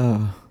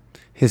 Oh.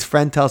 His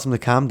friend tells him to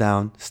calm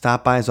down,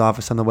 stop by his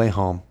office on the way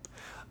home,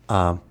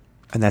 and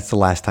that's the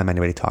last time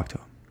anybody talked to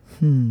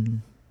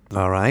him.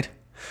 All right.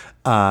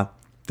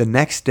 The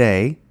next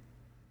day,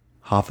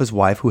 Hoffa's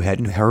wife, who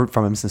hadn't heard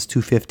from him since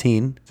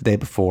 2:15 the day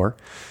before,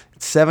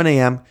 at 7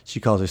 a.m., she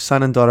calls her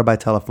son and daughter by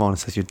telephone and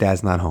says, "Your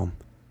dad's not home."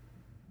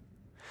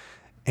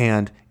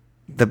 And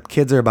the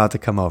kids are about to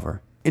come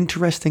over.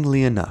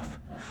 Interestingly enough,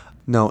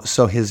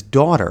 so his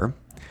daughter,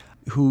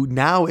 who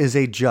now is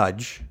a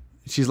judge,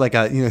 she's like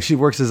she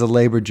works as a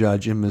labor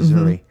judge in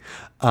Missouri.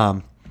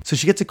 So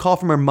she gets a call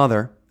from her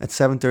mother at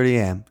 7:30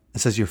 a.m.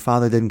 and says, "Your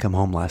father didn't come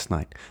home last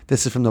night."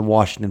 This is from the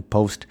Washington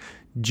Post,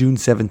 June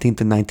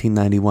 17th of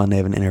 1991. They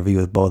have an interview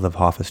with both of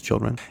Hoffa's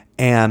children.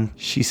 And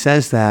she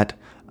says that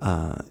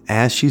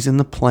as she's in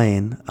the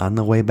plane on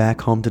the way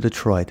back home to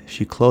Detroit,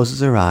 she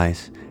closes her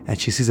eyes and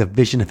she sees a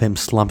vision of him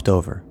slumped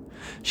over.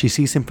 She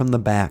sees him from the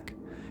back.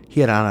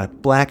 He had on a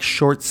black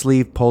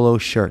short-sleeved polo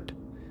shirt.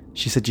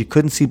 She said she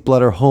couldn't see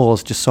blood or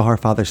holes, just saw her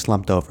father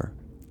slumped over.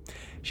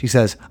 She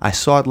says, "I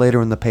saw it later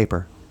in the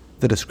paper,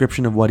 the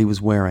description of what he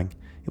was wearing.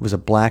 It was a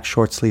black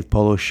short-sleeved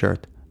polo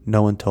shirt.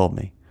 No one told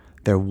me.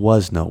 There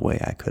was no way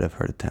I could have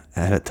heard it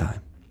ahead of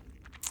time."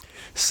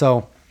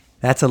 So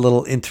that's a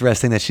little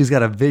interesting that she's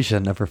got a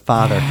vision of her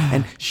father.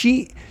 And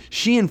she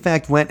in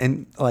fact went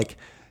and, like,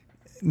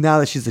 now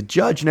that she's a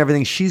judge and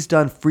everything, she's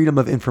done Freedom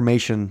of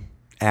Information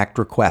Act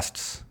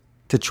requests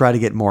to try to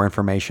get more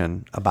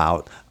information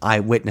about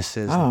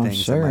eyewitnesses and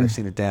things that might have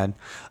seen her dad.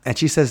 And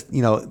she says,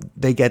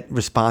 they get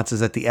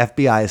responses that the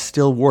FBI is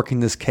still working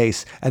this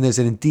case and there's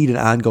indeed an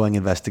ongoing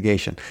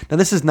investigation. Now,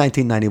 this is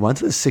 1991,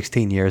 so this is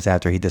 16 years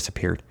after he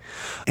disappeared.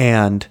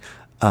 And,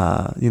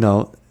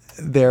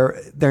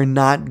 they're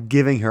not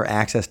giving her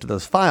access to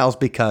those files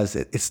because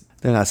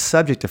they're not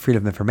subject to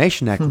Freedom of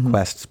Information Act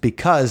requests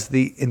because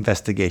the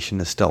investigation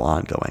is still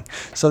ongoing.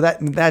 So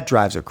that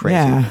drives her crazy.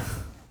 Yeah,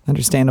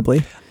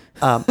 understandably.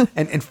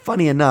 And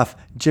funny enough,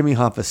 Jimmy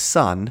Hoffa's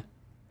son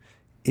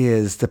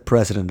is the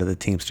president of the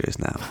Teamsters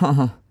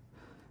now.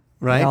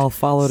 Right? They all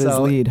followed his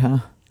lead, huh?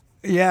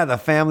 Yeah, the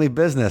family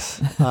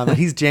business. And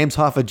he's James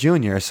Hoffa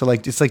Jr., so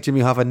it's like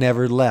Jimmy Hoffa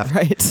never left.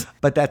 Right.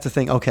 But that's the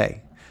thing.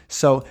 Okay,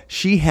 so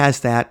she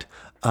has that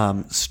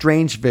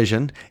strange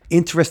vision.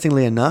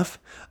 Interestingly enough,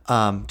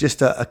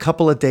 just a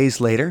couple of days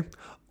later,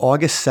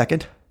 August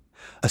 2nd,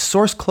 a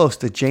source close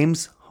to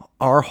James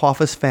R.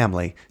 Hoffa's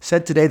family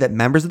said today that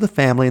members of the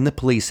family and the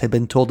police had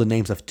been told the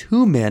names of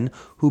two men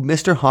who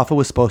Mr. Hoffa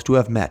was supposed to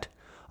have met,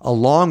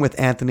 along with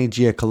Anthony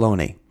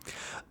Giacalone.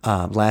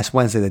 Last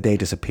Wednesday, the day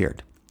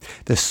disappeared.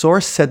 The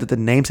source said that the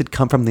names had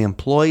come from the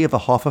employee of a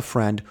Hoffa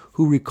friend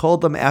who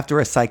recalled them after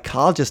a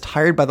psychologist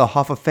hired by the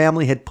Hoffa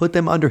family had put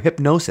them under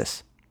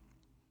hypnosis.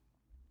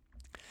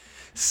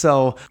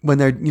 So when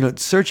they're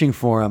searching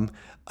for him,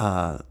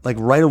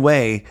 right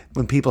away,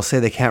 when people say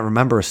they can't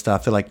remember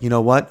stuff, they're like, you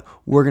know what?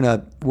 We're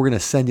gonna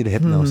send you to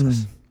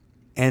hypnosis.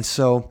 And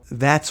so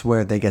that's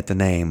where they get the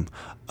name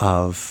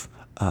of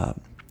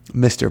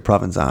Mr.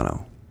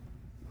 Provenzano.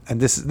 And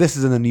this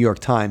is in the New York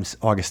Times,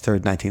 August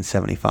 3rd,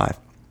 1975.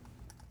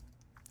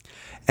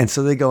 And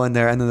so they go in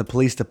there, and then the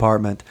police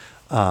department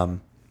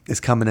is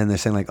coming in. They're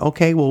saying, like,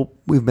 okay, well,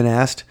 we've been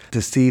asked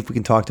to see if we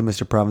can talk to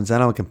Mr.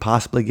 Provenzano. He can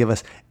possibly give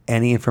us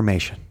any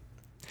information.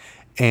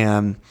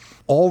 And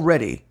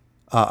already,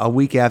 a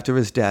week after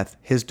his death,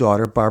 his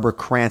daughter, Barbara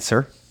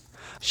Crancer,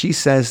 she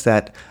says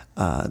that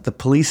the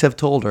police have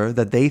told her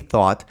that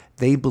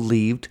they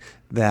believed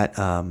that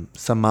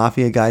some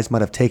mafia guys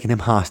might have taken him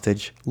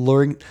hostage,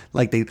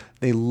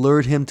 they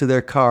lured him to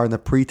their car in the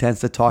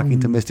pretense of talking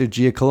to Mr.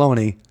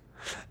 Giacalone,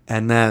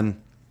 and then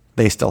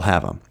they still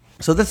have him.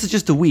 So this is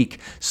just a week.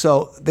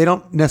 So they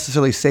don't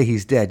necessarily say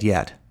he's dead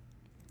yet.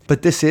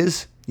 But this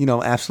is,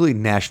 absolutely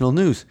national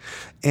news.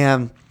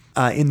 And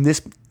in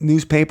this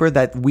newspaper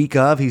that week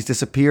of he's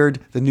disappeared,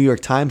 the New York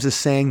Times is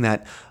saying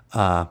that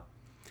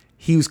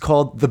he was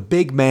called the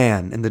big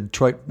man in the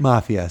Detroit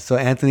Mafia. So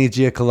Anthony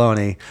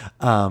Giacalone,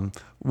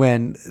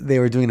 when they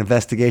were doing an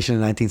investigation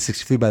in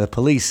 1963 by the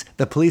police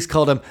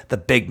called him the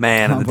big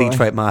man in the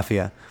Detroit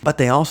Mafia. But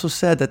they also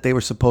said that they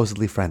were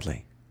supposedly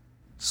friendly.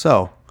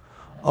 So,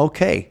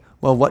 okay,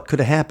 well, what could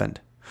have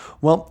happened?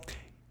 Well,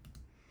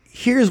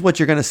 here's what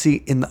you're going to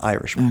see in The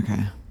Irishman.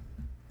 Okay.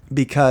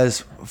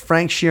 Because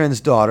Frank Sheeran's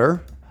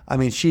daughter,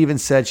 she even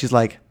said, she's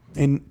like,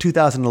 in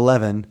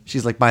 2011,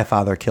 she's like, my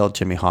father killed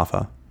Jimmy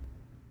Hoffa.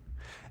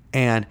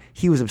 And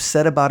he was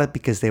upset about it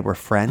because they were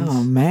friends.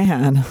 Oh,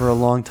 man. For a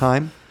long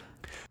time.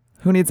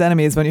 Who needs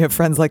enemies when you have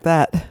friends like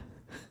that?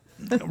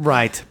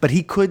 Right. But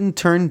he couldn't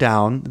turn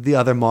down the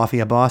other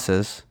mafia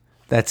bosses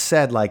that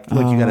said, look,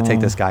 you got to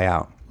take this guy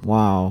out.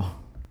 Wow.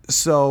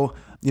 So,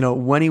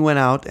 when he went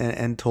out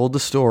and told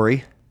the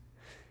story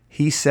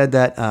he said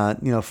that,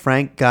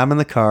 Frank got him in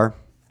the car,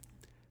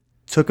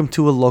 took him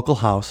to a local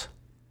house,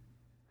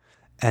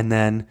 and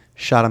then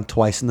shot him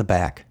twice in the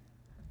back.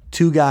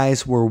 2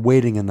 guys were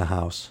waiting in the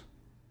house,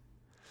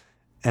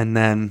 and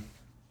then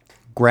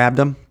grabbed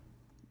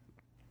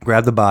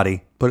the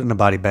body, put it in a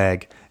body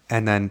bag,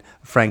 and then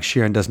Frank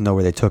Sheeran doesn't know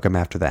where they took him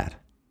after that.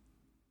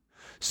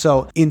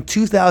 So in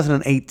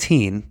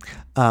 2018,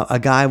 a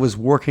guy was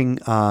working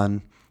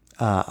on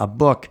a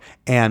book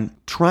and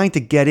trying to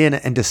get in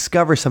and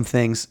discover some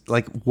things,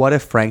 like what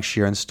if Frank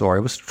Sheeran's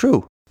story was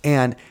true?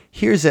 And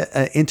here's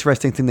an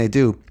interesting thing they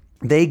do.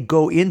 They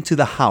go into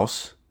the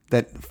house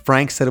that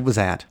Frank said it was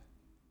at,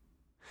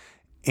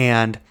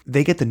 and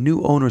they get the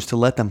new owners to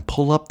let them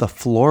pull up the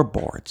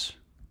floorboards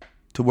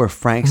to where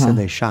Frank said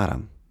they shot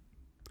him.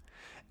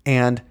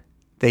 And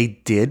they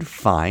did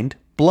find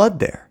blood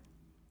there.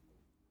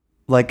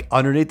 Like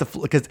underneath the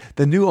floor, because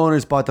the new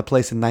owners bought the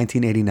place in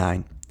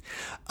 1989.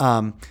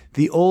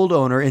 The old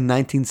owner in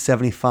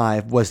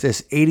 1975 was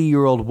this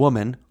 80-year-old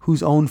woman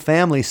whose own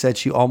family said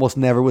she almost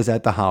never was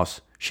at the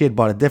house. She had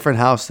bought a different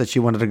house that she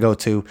wanted to go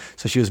to,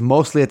 so she was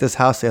mostly at this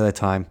house the other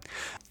time.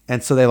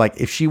 And so they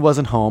if she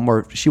wasn't home,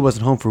 or she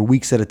wasn't home for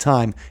weeks at a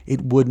time,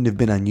 it wouldn't have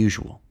been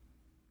unusual.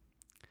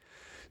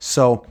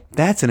 So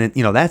that's an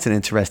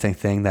interesting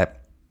thing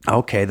that,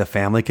 okay, the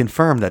family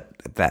confirmed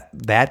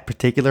that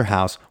particular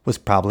house was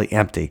probably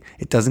empty.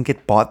 It doesn't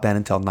get bought then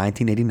until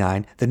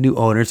 1989. The new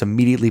owners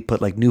immediately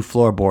put new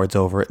floorboards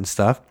over it and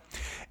stuff.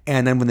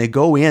 And then when they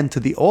go into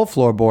the old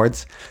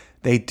floorboards,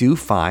 they do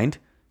find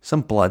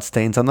some blood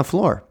stains on the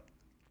floor.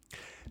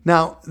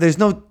 Now,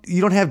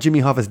 you don't have Jimmy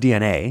Hoffa's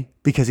DNA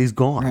because he's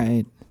gone.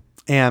 Right.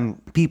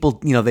 And people,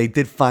 they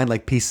did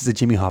find pieces of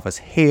Jimmy Hoffa's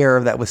hair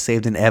that was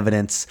saved in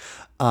evidence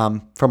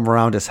from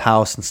around his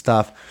house and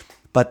stuff.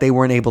 But they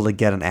weren't able to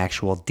get an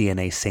actual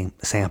DNA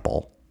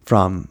sample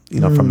from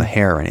the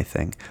hair or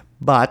anything.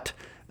 But,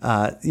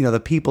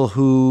 the people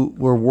who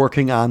were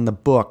working on the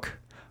book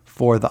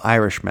for The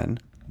Irishman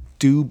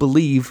do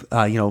believe,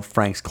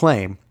 Frank's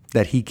claim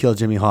that he killed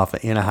Jimmy Hoffa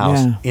in a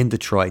house in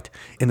Detroit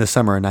in the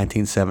summer of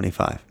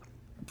 1975.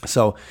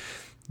 So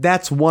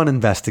that's one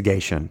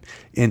investigation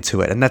into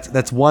it. And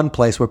that's one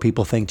place where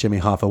people think Jimmy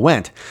Hoffa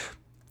went.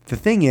 The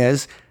thing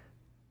is,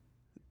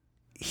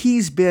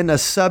 he's been a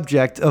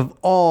subject of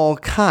all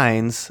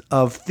kinds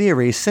of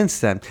theories since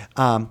then.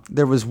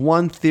 There was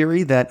one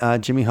theory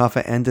that Jimmy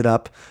Hoffa ended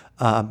up,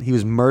 he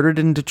was murdered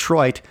in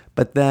Detroit,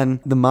 but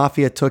then the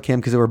mafia took him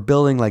because they were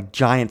building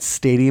Giant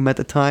Stadium at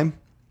the time.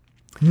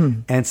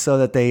 And so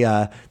that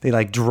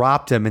they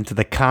dropped him into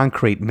the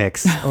concrete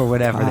mix or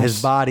whatever,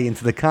 his body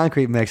into the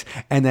concrete mix,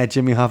 and that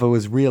Jimmy Hoffa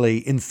was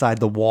really inside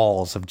the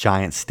walls of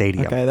Giant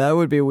Stadium. Okay, that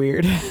would be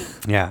weird.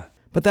 Yeah.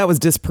 But that was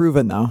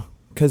disproven though.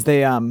 Because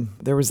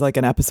there was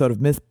an episode of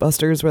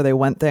Mythbusters where they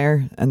went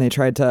there and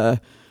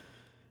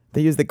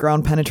they used the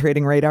ground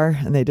penetrating radar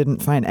and they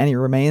didn't find any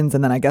remains.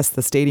 And then I guess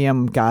the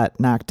stadium got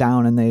knocked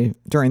down and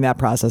during that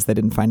process, they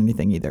didn't find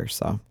anything either.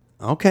 So.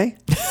 Okay.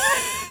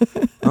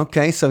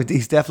 Okay. So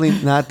he's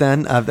definitely not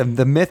then.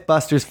 The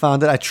Mythbusters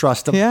found it. I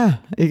trust him. Yeah,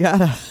 you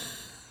gotta.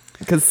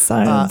 Because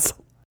science.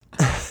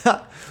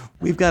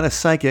 We've got a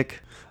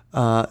psychic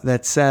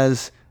that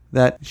says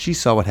that she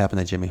saw what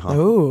happened to Jimmy Hoffa.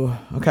 Oh,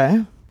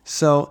 okay.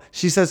 So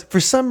she says, for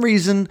some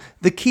reason,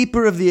 the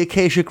keeper of the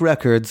Akashic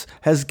Records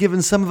has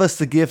given some of us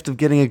the gift of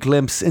getting a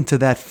glimpse into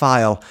that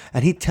file,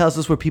 and he tells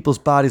us where people's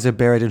bodies are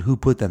buried and who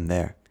put them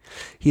there.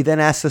 He then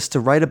asks us to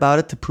write about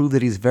it to prove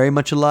that he's very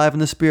much alive in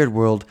the spirit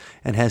world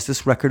and has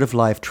this record of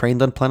life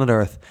trained on planet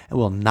Earth and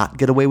will not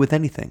get away with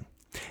anything.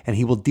 And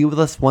he will deal with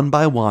us one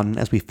by one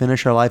as we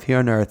finish our life here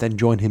on Earth and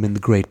join him in the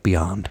great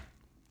beyond.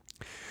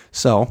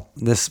 So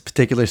this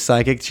particular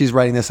psychic, she's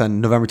writing this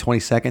on November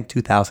 22nd,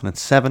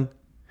 2007.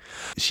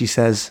 She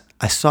says,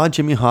 I saw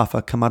Jimmy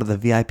Hoffa come out of the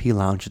VIP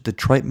lounge at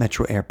Detroit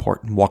Metro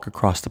Airport and walk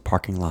across the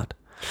parking lot.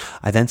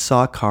 I then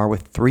saw a car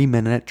with 3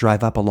 men in it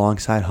drive up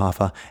alongside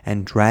Hoffa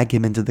and drag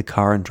him into the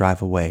car and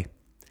drive away.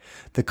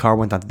 The car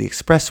went onto the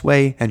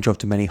expressway and drove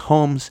to many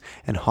homes,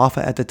 and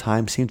Hoffa at the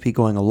time seemed to be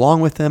going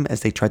along with them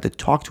as they tried to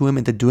talk to him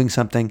into doing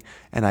something,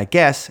 and I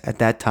guess, at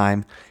that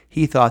time,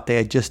 he thought they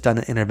had just done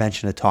an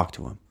intervention to talk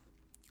to him.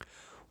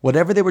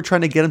 Whatever they were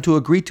trying to get him to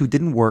agree to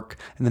didn't work,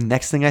 and the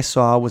next thing I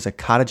saw was a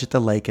cottage at the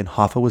lake and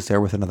Hoffa was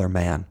there with another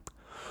man.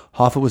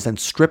 Hoffa was then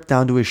stripped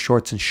down to his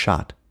shorts and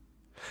shot.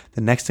 The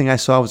next thing I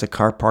saw was a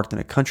car parked in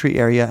a country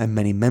area and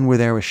many men were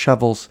there with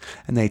shovels,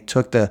 and they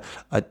took a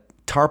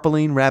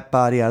tarpaulin-wrapped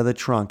body out of the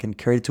trunk and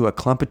carried it to a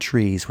clump of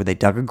trees where they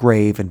dug a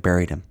grave and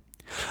buried him.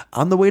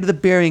 On the way to the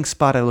burying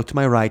spot, I looked to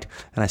my right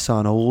and I saw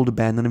an old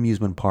abandoned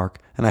amusement park,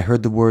 and I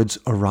heard the words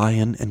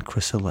Orion and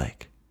Crystal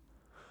Lake.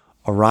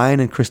 Orion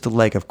and Crystal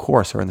Lake, of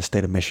course, are in the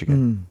state of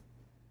Michigan.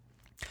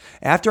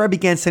 After I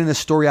began sending the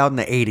story out in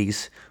the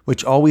 80s,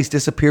 which always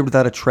disappeared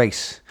without a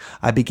trace,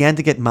 I began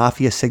to get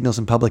mafia signals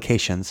in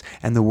publications,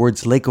 and the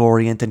words Lake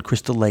Orient and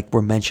Crystal Lake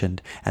were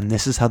mentioned, and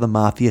this is how the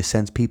mafia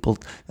sends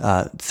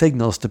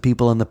signals to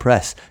people in the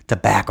press to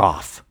back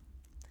off.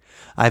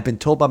 I've been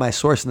told by my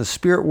source in the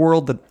spirit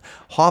world that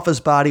Hoffa's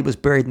body was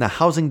buried in the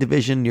housing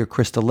division near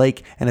Crystal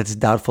Lake, and it's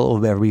doubtful it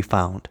will ever be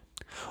found.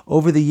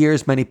 Over the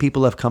years, many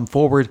people have come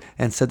forward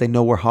and said they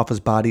know where Hoffa's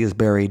body is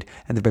buried,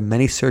 and there have been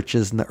many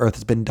searches, and the earth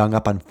has been dug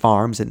up on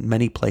farms in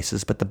many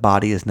places, but the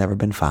body has never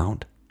been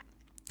found.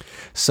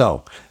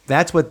 So,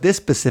 that's what this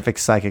specific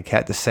psychic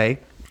had to say.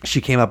 She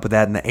came up with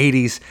that in the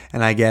 80s,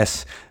 and I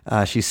guess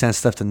she sent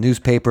stuff to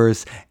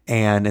newspapers,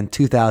 and in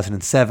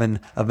 2007,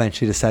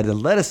 eventually decided to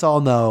let us all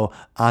know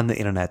on the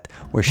internet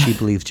where she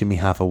believes Jimmy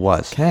Hoffa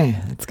was. Okay,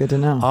 that's good to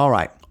know. All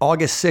right,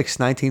 August 6,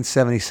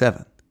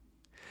 1977.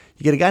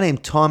 You get a guy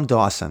named Tom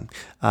Dawson.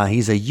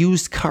 He's a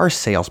used car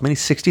salesman.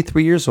 He's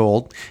 63 years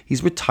old.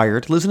 He's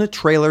retired, lives in a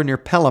trailer near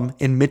Pelham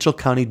in Mitchell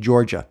County,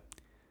 Georgia.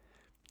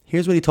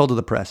 Here's what he told to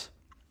the press.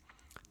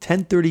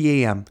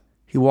 10:30 a.m.,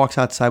 he walks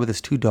outside with his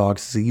 2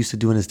 dogs, as he used to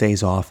do on his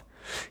days off.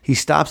 He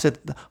stops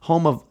at the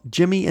home of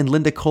Jimmy and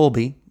Linda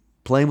Colby,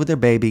 playing with their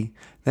baby,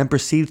 then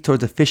proceeds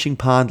towards a fishing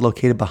pond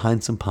located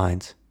behind some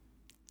pines.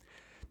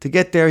 To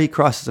get there, he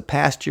crosses a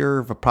pasture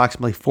of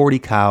approximately 40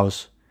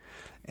 cows,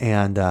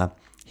 and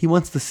he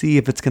wants to see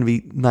if it's going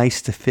to be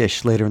nice to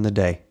fish later in the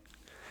day.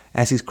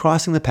 As he's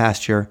crossing the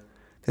pasture,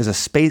 there's a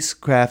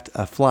spacecraft,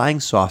 a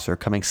flying saucer,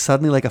 coming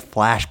suddenly like a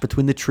flash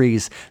between the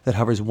trees that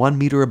hovers 1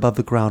 meter above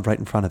the ground right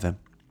in front of him.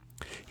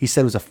 He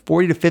said it was a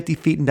 40 to 50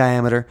 feet in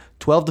diameter,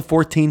 12 to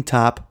 14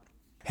 top,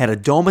 had a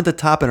dome at the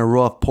top and a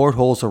row of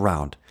portholes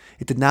around.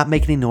 It did not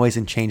make any noise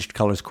and changed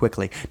colors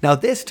quickly. Now,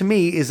 this to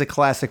me is a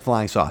classic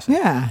flying saucer.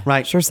 Yeah,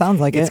 right. Sure sounds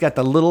like It's got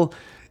the little,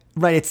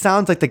 right. It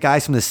sounds like the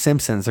guys from The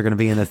Simpsons are going to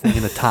be in the thing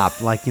in the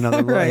top, like the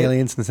little Right.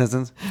 aliens in The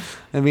Simpsons,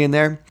 and be in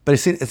there. But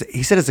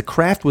he said as the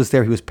craft was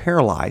there, he was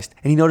paralyzed,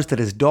 and he noticed that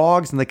his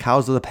dogs and the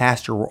cows of the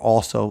pasture were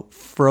also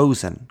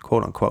frozen,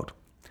 quote unquote.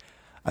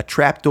 A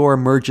trapdoor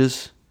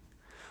emerges.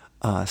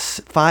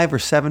 5 or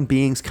 7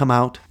 beings come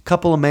out.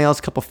 Couple of males,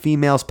 couple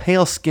females,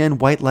 pale skin,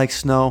 white like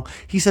snow.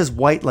 He says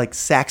white like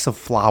sacks of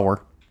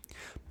flour.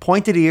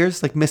 Pointed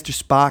ears like Mr.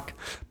 Spock.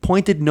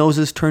 Pointed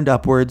noses turned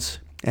upwards,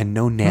 and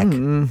no neck.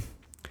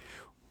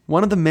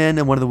 One of the men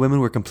and one of the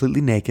women were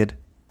completely naked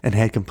and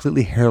had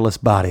completely hairless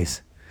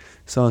bodies.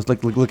 So I was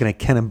like looking at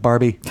Ken and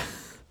Barbie.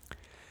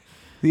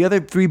 The other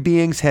 3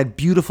 beings had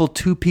beautiful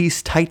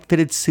 2-piece,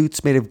 tight-fitted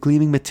suits made of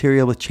gleaming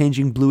material with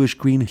changing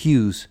bluish-green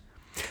hues.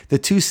 The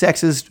 2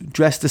 sexes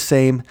dressed the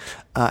same,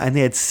 and they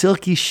had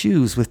silky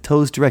shoes with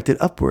toes directed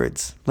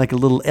upwards, like a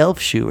little elf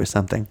shoe or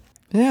something.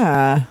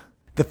 Yeah.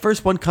 The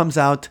first one comes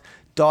out.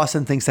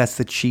 Dawson thinks that's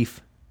the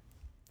chief.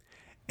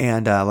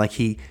 And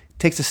he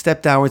takes a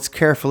step downwards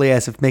carefully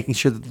as if making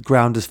sure that the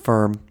ground is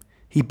firm.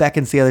 He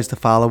beckons the others to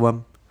follow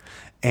him.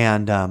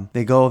 And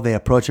they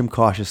approach him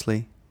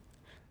cautiously.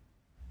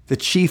 The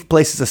chief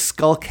places a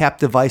skull cap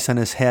device on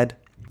his head.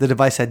 The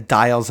device had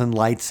dials and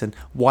lights and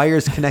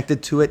wires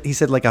connected to it. He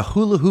said like a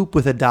hula hoop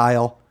with a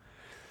dial.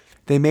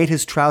 They made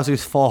his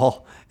trousers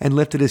fall and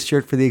lifted his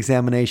shirt for the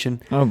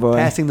examination. Oh boy.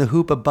 Passing the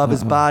hoop above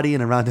his body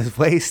and around his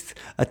waist,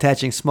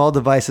 attaching small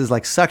devices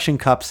like suction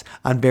cups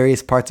on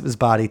various parts of his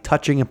body,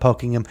 touching and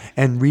poking him,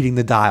 and reading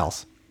the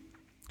dials.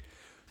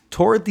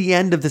 Toward the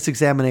end of this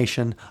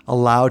examination, a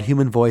loud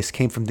human voice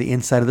came from the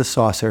inside of the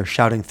saucer,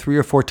 shouting 3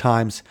 or 4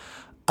 times,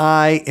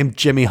 "I am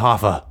Jimmy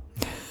Hoffa."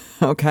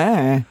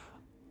 Okay.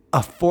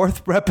 A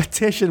 4th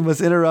repetition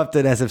was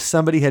interrupted as if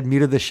somebody had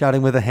muted the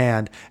shouting with a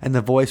hand, and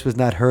the voice was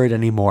not heard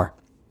anymore.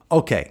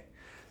 Okay,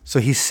 so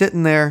he's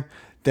sitting there.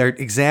 They're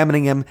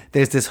examining him.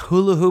 There's this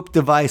hula hoop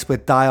device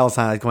with dials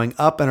on it going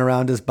up and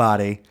around his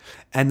body.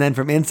 And then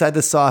from inside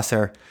the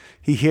saucer,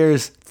 he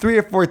hears 3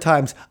 or 4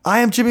 times, "I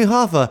am Jimmy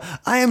Hoffa.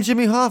 I am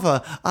Jimmy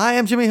Hoffa. I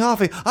am Jimmy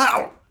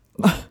Hoffa."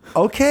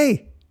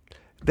 Okay,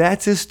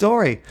 that's his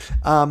story.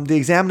 The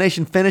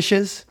examination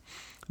finishes.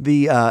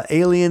 The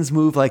aliens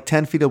move like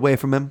 10 feet away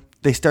from him.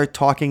 They start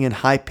talking in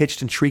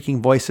high-pitched and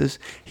shrieking voices.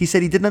 He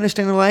said he didn't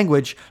understand their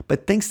language,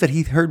 but thinks that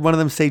he heard one of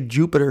them say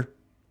Jupiter.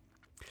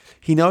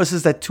 He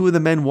notices that 2 of the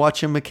men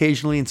watch him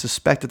occasionally and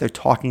suspect that they're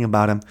talking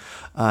about him.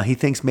 He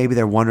thinks maybe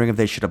they're wondering if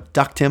they should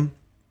abduct him.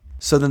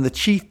 So then the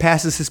chief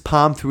passes his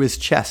palm through his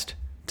chest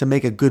to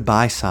make a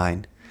goodbye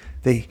sign.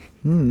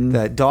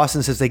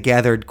 Dawson says they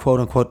gathered,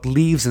 quote-unquote,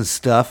 leaves and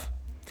stuff.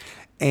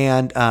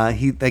 And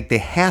they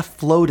half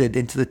floated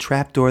into the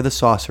trapdoor of the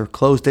saucer,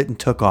 closed it, and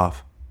took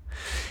off.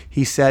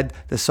 He said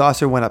the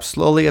saucer went up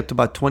slowly up to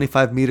about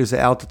 25 meters of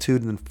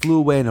altitude and then flew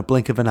away in a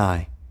blink of an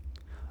eye.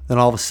 Then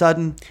all of a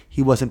sudden,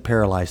 he wasn't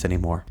paralyzed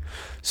anymore.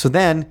 So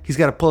then he's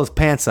got to pull his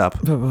pants up.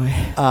 Oh boy.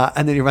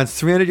 And then he runs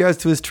 300 yards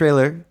to his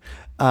trailer.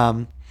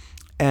 And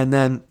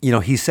then,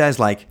 he says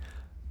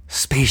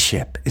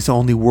spaceship is the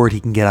only word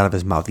he can get out of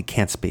his mouth. He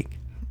can't speak.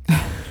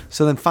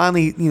 So then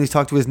finally, he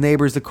talked to his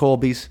neighbors, the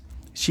Colbys.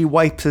 She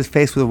wipes his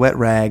face with a wet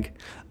rag,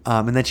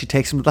 and then she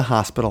takes him to the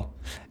hospital.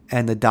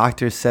 And the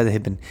doctors said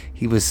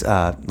he was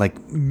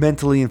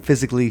mentally and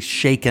physically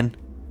shaken.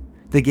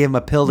 They gave him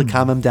a pill to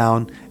calm him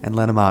down and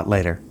let him out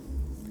later.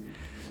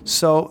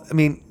 So,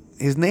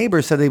 his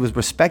neighbors said he was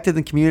respected in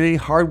the community,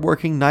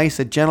 hardworking, nice,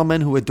 a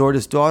gentleman who adored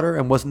his daughter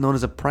and wasn't known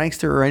as a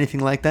prankster or anything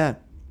like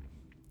that.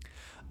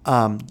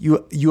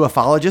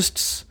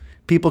 ufologists.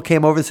 People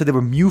came over and said they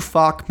were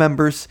MUFOC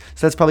members.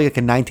 So that's probably like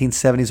a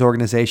 1970s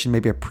organization,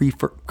 maybe a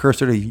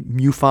precursor to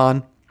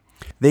MUFON.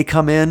 They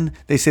come in.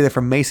 They say they're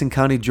from Mason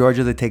County,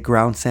 Georgia. They take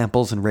ground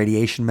samples and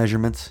radiation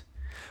measurements.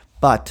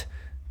 But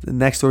the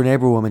next door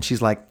neighbor woman,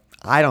 she's like,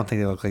 I don't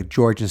think they look like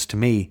Georgians to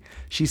me.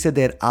 She said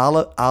they had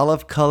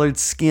olive-colored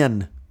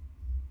skin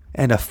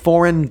and a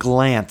foreign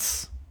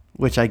glance,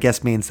 which I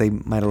guess means they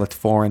might have looked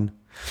foreign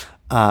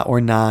or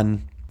I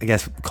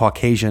guess,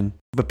 Caucasian.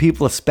 But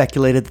people have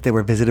speculated that they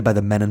were visited by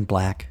the Men in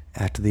Black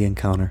after the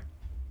encounter.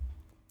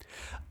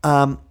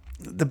 The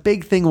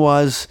big thing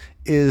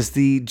is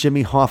the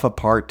Jimmy Hoffa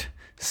part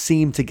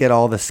seemed to get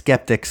all the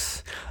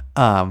skeptics.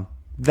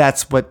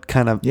 That's what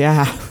kind of...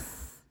 Yeah.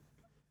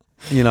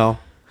 He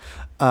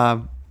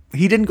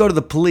didn't go to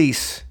the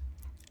police,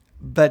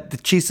 but the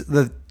chief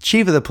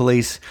of the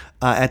police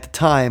at the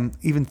time,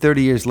 even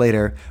 30 years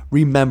later,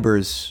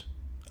 remembers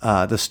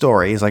the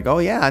story. He's like, oh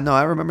yeah, no,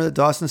 I remember that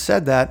Dawson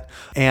said that.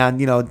 And,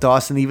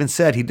 Dawson even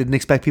said he didn't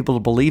expect people to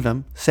believe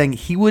him, saying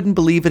he wouldn't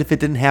believe it if it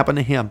didn't happen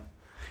to him.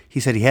 He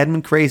said he hadn't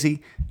been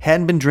crazy,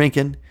 hadn't been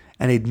drinking,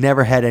 and he'd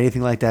never had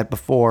anything like that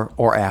before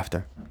or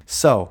after.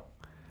 So,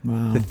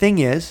 wow. The thing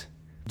is,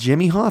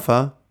 Jimmy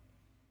Hoffa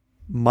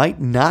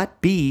might not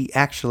be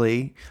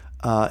actually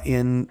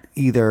in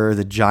either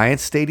the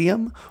Giants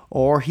Stadium,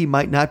 or he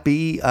might not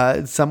be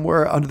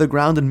somewhere under the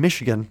ground in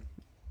Michigan.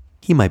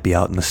 He might be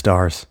out in the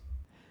stars.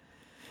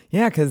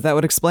 Yeah, because that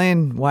would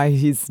explain why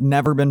he's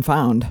never been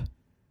found.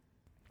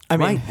 I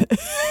mean,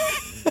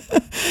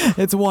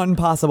 it's one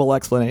possible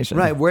explanation.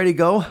 Right. Where'd he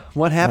go?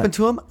 What happened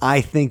to him?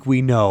 I think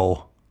we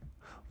know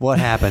what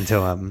happened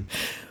to him.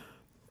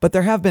 But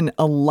there have been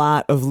a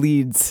lot of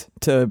leads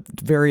to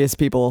various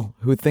people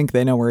who think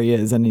they know where he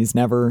is, and he's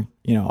never,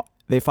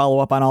 they follow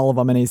up on all of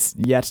them, and he's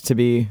yet to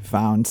be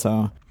found.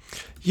 So,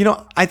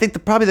 I think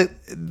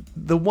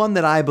the one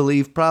that I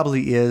believe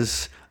probably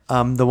is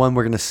the one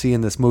we're going to see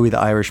in this movie, The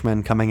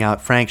Irishman, coming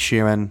out. Frank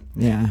Sheeran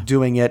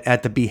doing it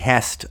at the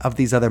behest of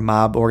these other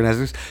mob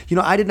organizers.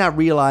 I did not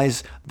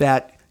realize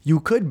that you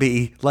could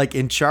be like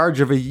in charge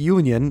of a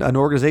union, an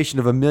organization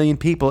of 1 million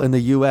people in the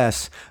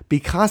U.S., be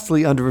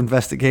constantly under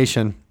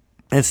investigation,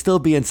 and still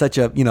be in such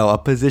a a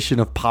position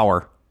of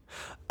power,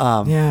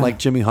 like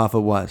Jimmy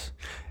Hoffa was.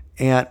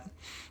 And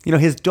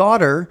his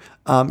daughter,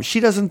 she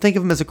doesn't think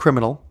of him as a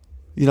criminal.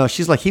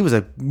 She's like, he was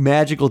a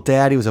magical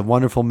dad. He was a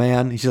wonderful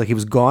man. She's like, he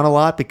was gone a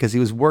lot because he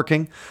was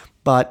working,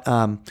 but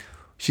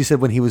she said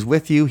when he was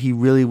with you, he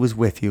really was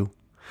with you.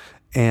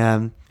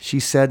 And she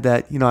said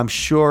that I'm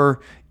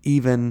sure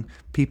even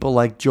people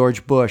like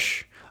George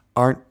Bush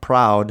aren't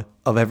proud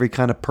of every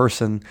kind of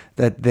person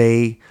that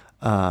they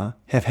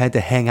have had to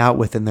hang out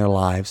with in their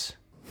lives.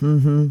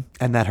 Mm-hmm.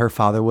 And that her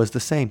father was the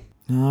same.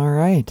 All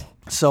right.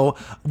 So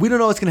we don't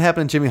know what's going to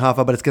happen in Jimmy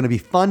Hoffa, but it's going to be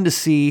fun to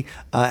see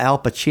Al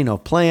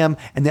Pacino play him.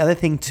 And the other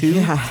thing,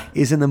 too,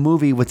 is in the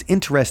movie, what's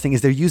interesting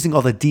is they're using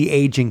all the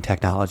de-aging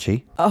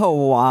technology. Oh,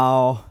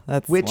 wow.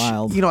 That's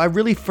wild. I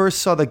really first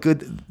saw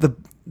the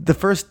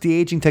first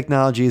de-aging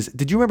technology is,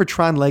 did you remember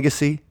Tron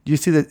Legacy? Did you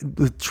see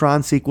the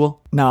Tron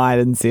sequel? No, I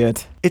didn't see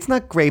it. It's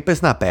not great, but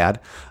it's not bad.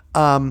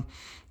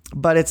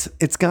 But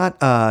it's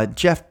got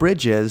Jeff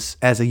Bridges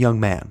as a young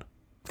man.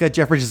 It's got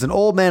Jeff Bridges as an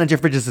old man and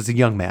Jeff Bridges as a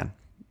young man.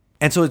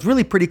 And so it's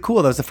really pretty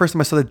cool. That was the first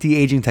time I saw the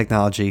de-aging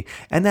technology.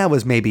 And that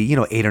was maybe,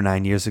 8 or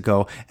 9 years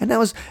ago. And that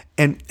was,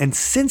 and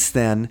since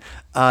then,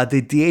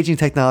 the de-aging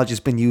technology has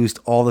been used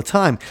all the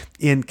time.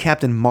 In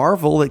Captain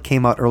Marvel, that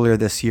came out earlier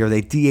this year,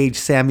 they de-aged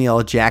Samuel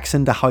L.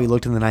 Jackson to how he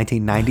looked in the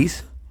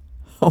 1990s.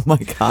 Oh my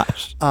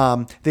gosh.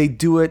 They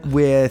do it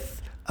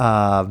with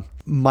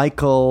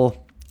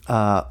Michael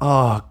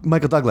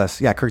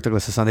Douglas. Yeah, Kirk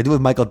Douglas' son. They do it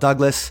with Michael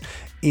Douglas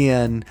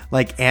in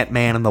like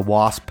Ant-Man and the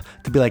Wasp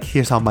to be like,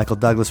 here's how Michael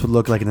Douglas would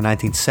look like in the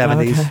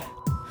 1970s.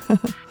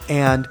 Okay.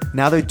 And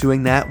now they're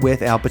doing that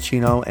with Al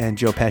Pacino and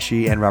Joe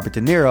Pesci and Robert De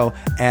Niro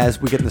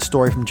as we get the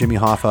story from Jimmy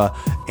Hoffa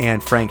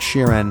and Frank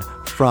Sheeran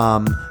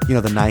from, the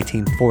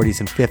 1940s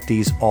and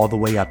 50s all the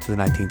way up to the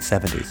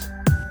 1970s.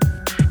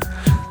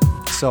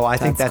 So I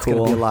think that's cool.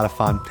 Going to be a lot of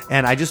fun.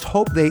 And I just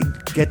hope they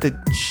get to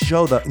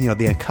show the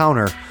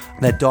encounter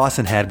that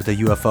Dawson had with the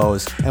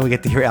UFOs, and we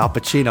get to hear Al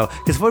Pacino.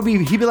 Because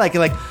he'd be like,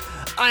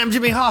 I am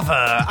Jimmy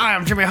Hoffa. I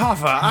am Jimmy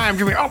Hoffa. I am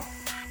Jimmy. Oh,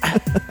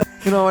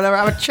 whatever.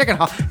 I'm a chicken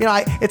hawk.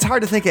 It's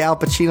hard to think of Al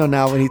Pacino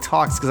now when he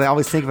talks because I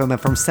always think of him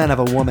from Son of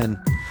a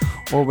Woman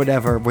or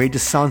whatever, where he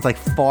just sounds like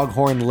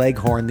Foghorn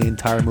Leghorn the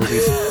entire movie.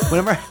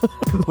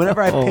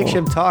 Whenever I picture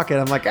him talking,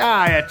 I'm like,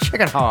 yeah,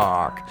 chicken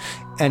hawk.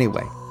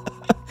 Anyway.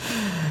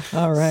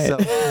 All right. So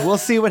we'll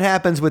see what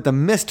happens with the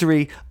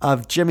mystery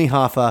of Jimmy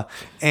Hoffa.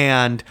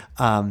 And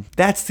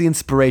that's the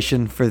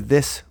inspiration for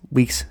this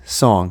week's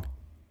song,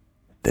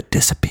 That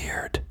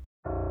Disappeared.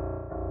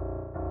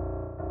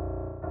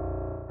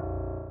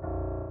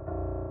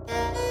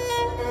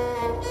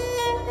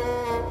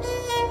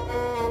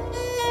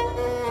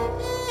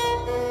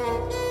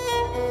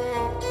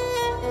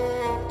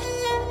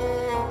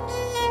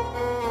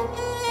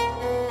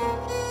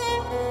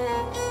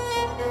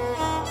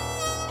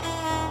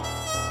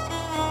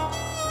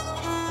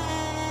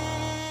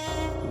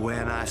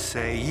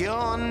 say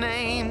your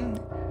name.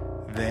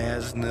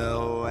 There's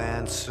no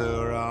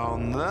answer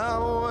on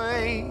the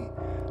way.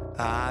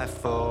 I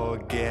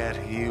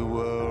forget you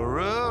were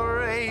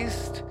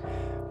erased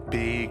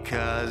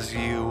because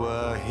you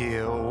were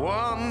here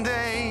one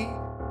day.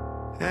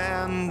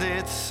 And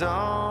it's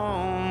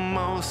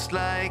almost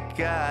like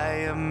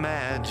I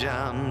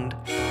imagined.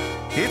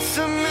 It's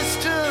a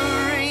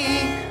mystery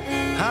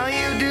how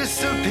you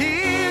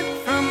disappeared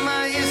from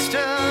my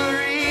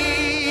history.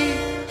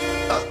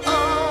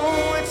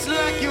 Oh, it's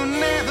like you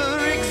never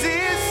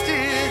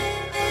existed.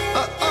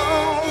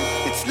 Oh,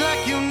 it's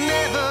like you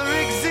never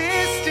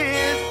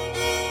existed.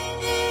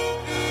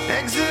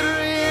 Exit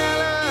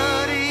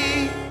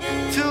reality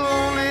to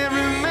only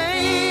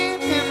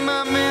remain in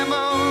my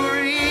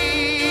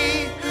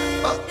memory.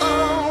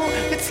 Oh,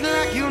 it's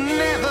like you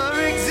never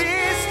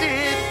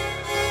existed.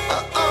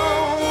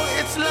 Oh,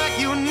 it's like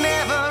you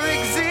never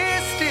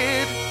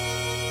existed.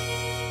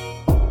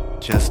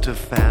 Just a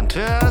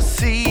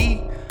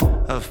fantasy,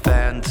 a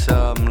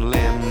phantom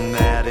limb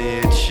that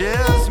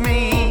itches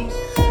me.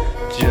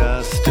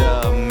 Just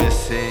a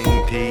missing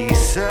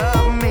piece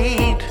of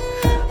meat.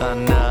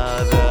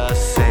 Another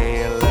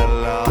sailor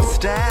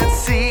lost at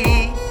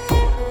sea,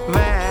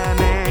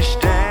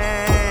 vanished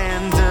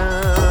and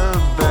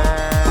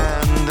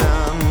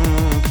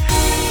abandoned.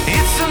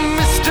 It's a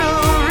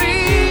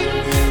mystery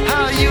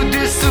how you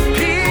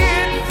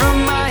disappeared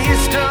from my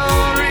history.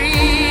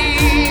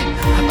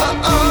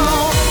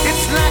 Oh,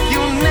 it's like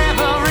you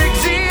never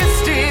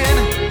existed.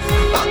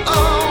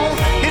 Oh,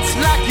 it's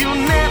like you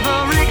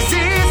never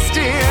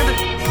existed.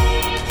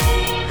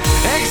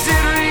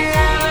 Exit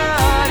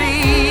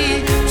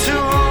reality to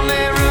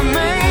only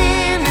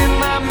remain in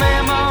my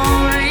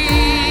memory.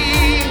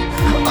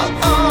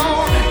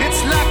 Oh,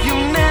 it's like you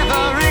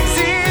never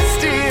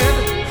existed.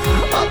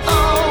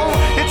 Oh,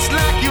 it's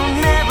like you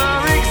never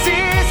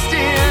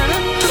existed.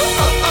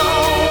 Oh.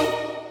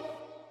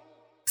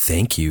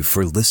 Thank you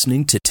for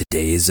listening to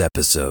today's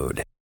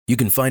episode. You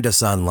can find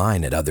us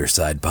online at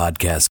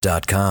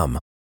othersidepodcast.com.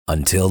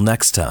 Until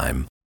next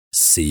time,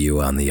 see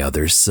you on the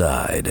other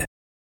side.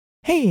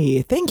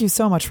 Hey, thank you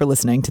so much for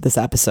listening to this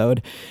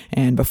episode.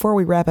 And before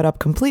we wrap it up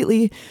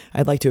completely,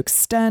 I'd like to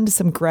extend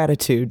some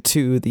gratitude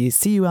to the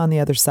See You on the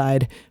Other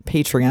Side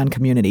Patreon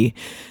community.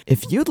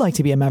 If you'd like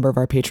to be a member of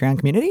our Patreon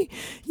community,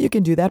 you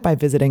can do that by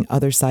visiting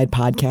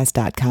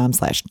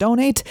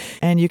othersidepodcast.com/donate,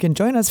 and you can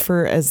join us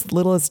for as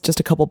little as just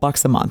a couple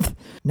bucks a month.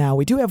 Now,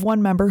 we do have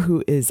one member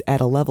who is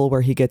at a level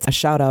where he gets a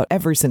shout out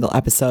every single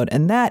episode,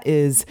 and that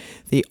is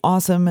the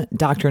awesome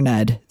Dr.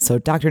 Ned. So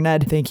Dr.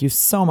 Ned, thank you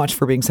so much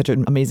for being such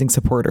an amazing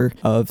supporter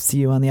of See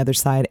You on the Other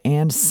Side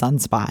and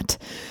Sunspot.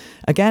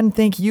 Again,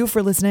 thank you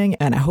for listening,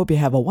 and I hope you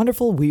have a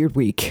wonderful, weird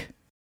week.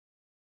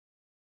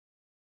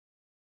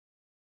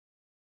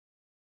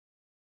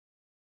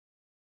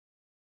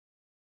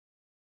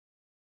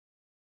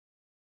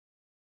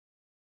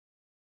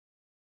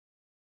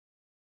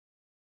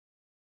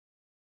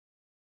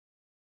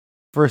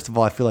 First of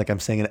all, I feel like I'm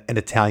saying an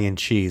Italian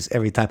cheese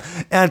every time.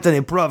 Anthony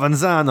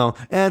Provenzano,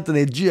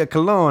 Anthony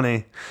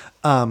Giacolone.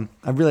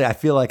 I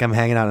feel like I'm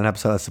hanging out in an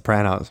episode of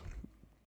Sopranos.